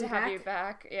glad to have you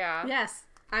back. Yeah. Yes.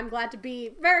 I'm glad to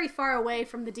be very far away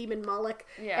from the demon Moloch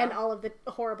and all of the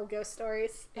horrible ghost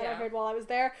stories that I heard while I was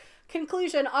there.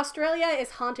 Conclusion, Australia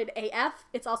is haunted AF.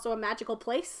 It's also a magical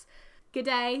place.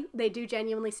 G'day. They do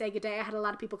genuinely say g'day. I had a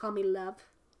lot of people call me love.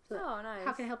 So, nice.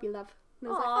 How can I help you, love? And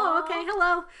I was like, okay,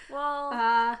 hello.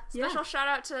 Well, special shout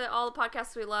out to all the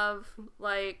podcasts we love,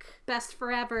 like Best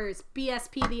Forevers,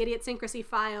 BSP, The Idiosyncrasy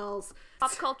Files,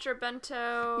 Pop Culture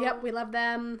Bento. Yep, we love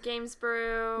them. Games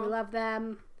Brew. We love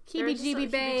them.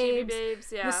 Heebie-jeebie babes,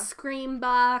 The Scream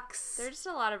Box. There's just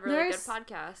a lot of really good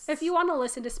podcasts. If you want to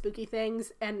listen to spooky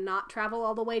things and not travel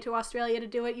all the way to Australia to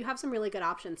do it, you have some really good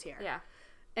options here. Yeah.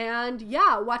 And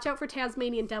watch out for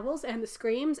Tasmanian devils and the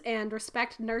screams, and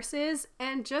respect nurses,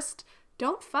 and just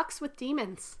don't fucks with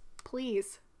demons.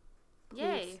 Please.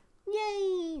 Yay.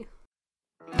 Yay.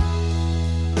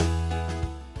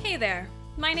 Hey there.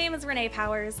 My name is Renee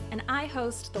Powers, and I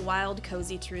host the Wild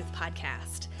Cozy Truth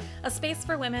podcast, a space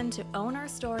for women to own our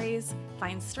stories,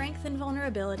 find strength in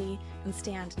vulnerability, and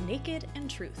stand naked in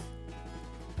truth.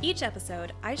 Each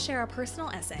episode, I share a personal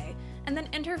essay and then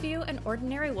interview an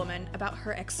ordinary woman about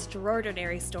her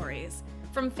extraordinary stories,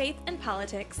 from faith and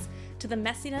politics to the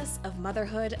messiness of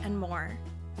motherhood and more.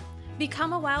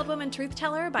 Become a Wild Woman Truth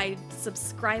Teller by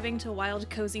subscribing to Wild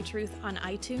Cozy Truth on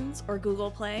iTunes or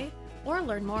Google Play, or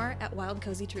learn more at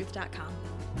wildcozytruth.com.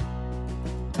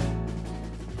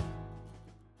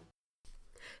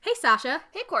 Hey, Sasha.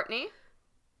 Hey, Courtney.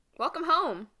 Welcome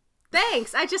home.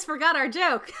 Thanks. I just forgot our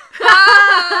joke.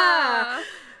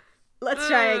 Let's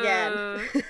try again.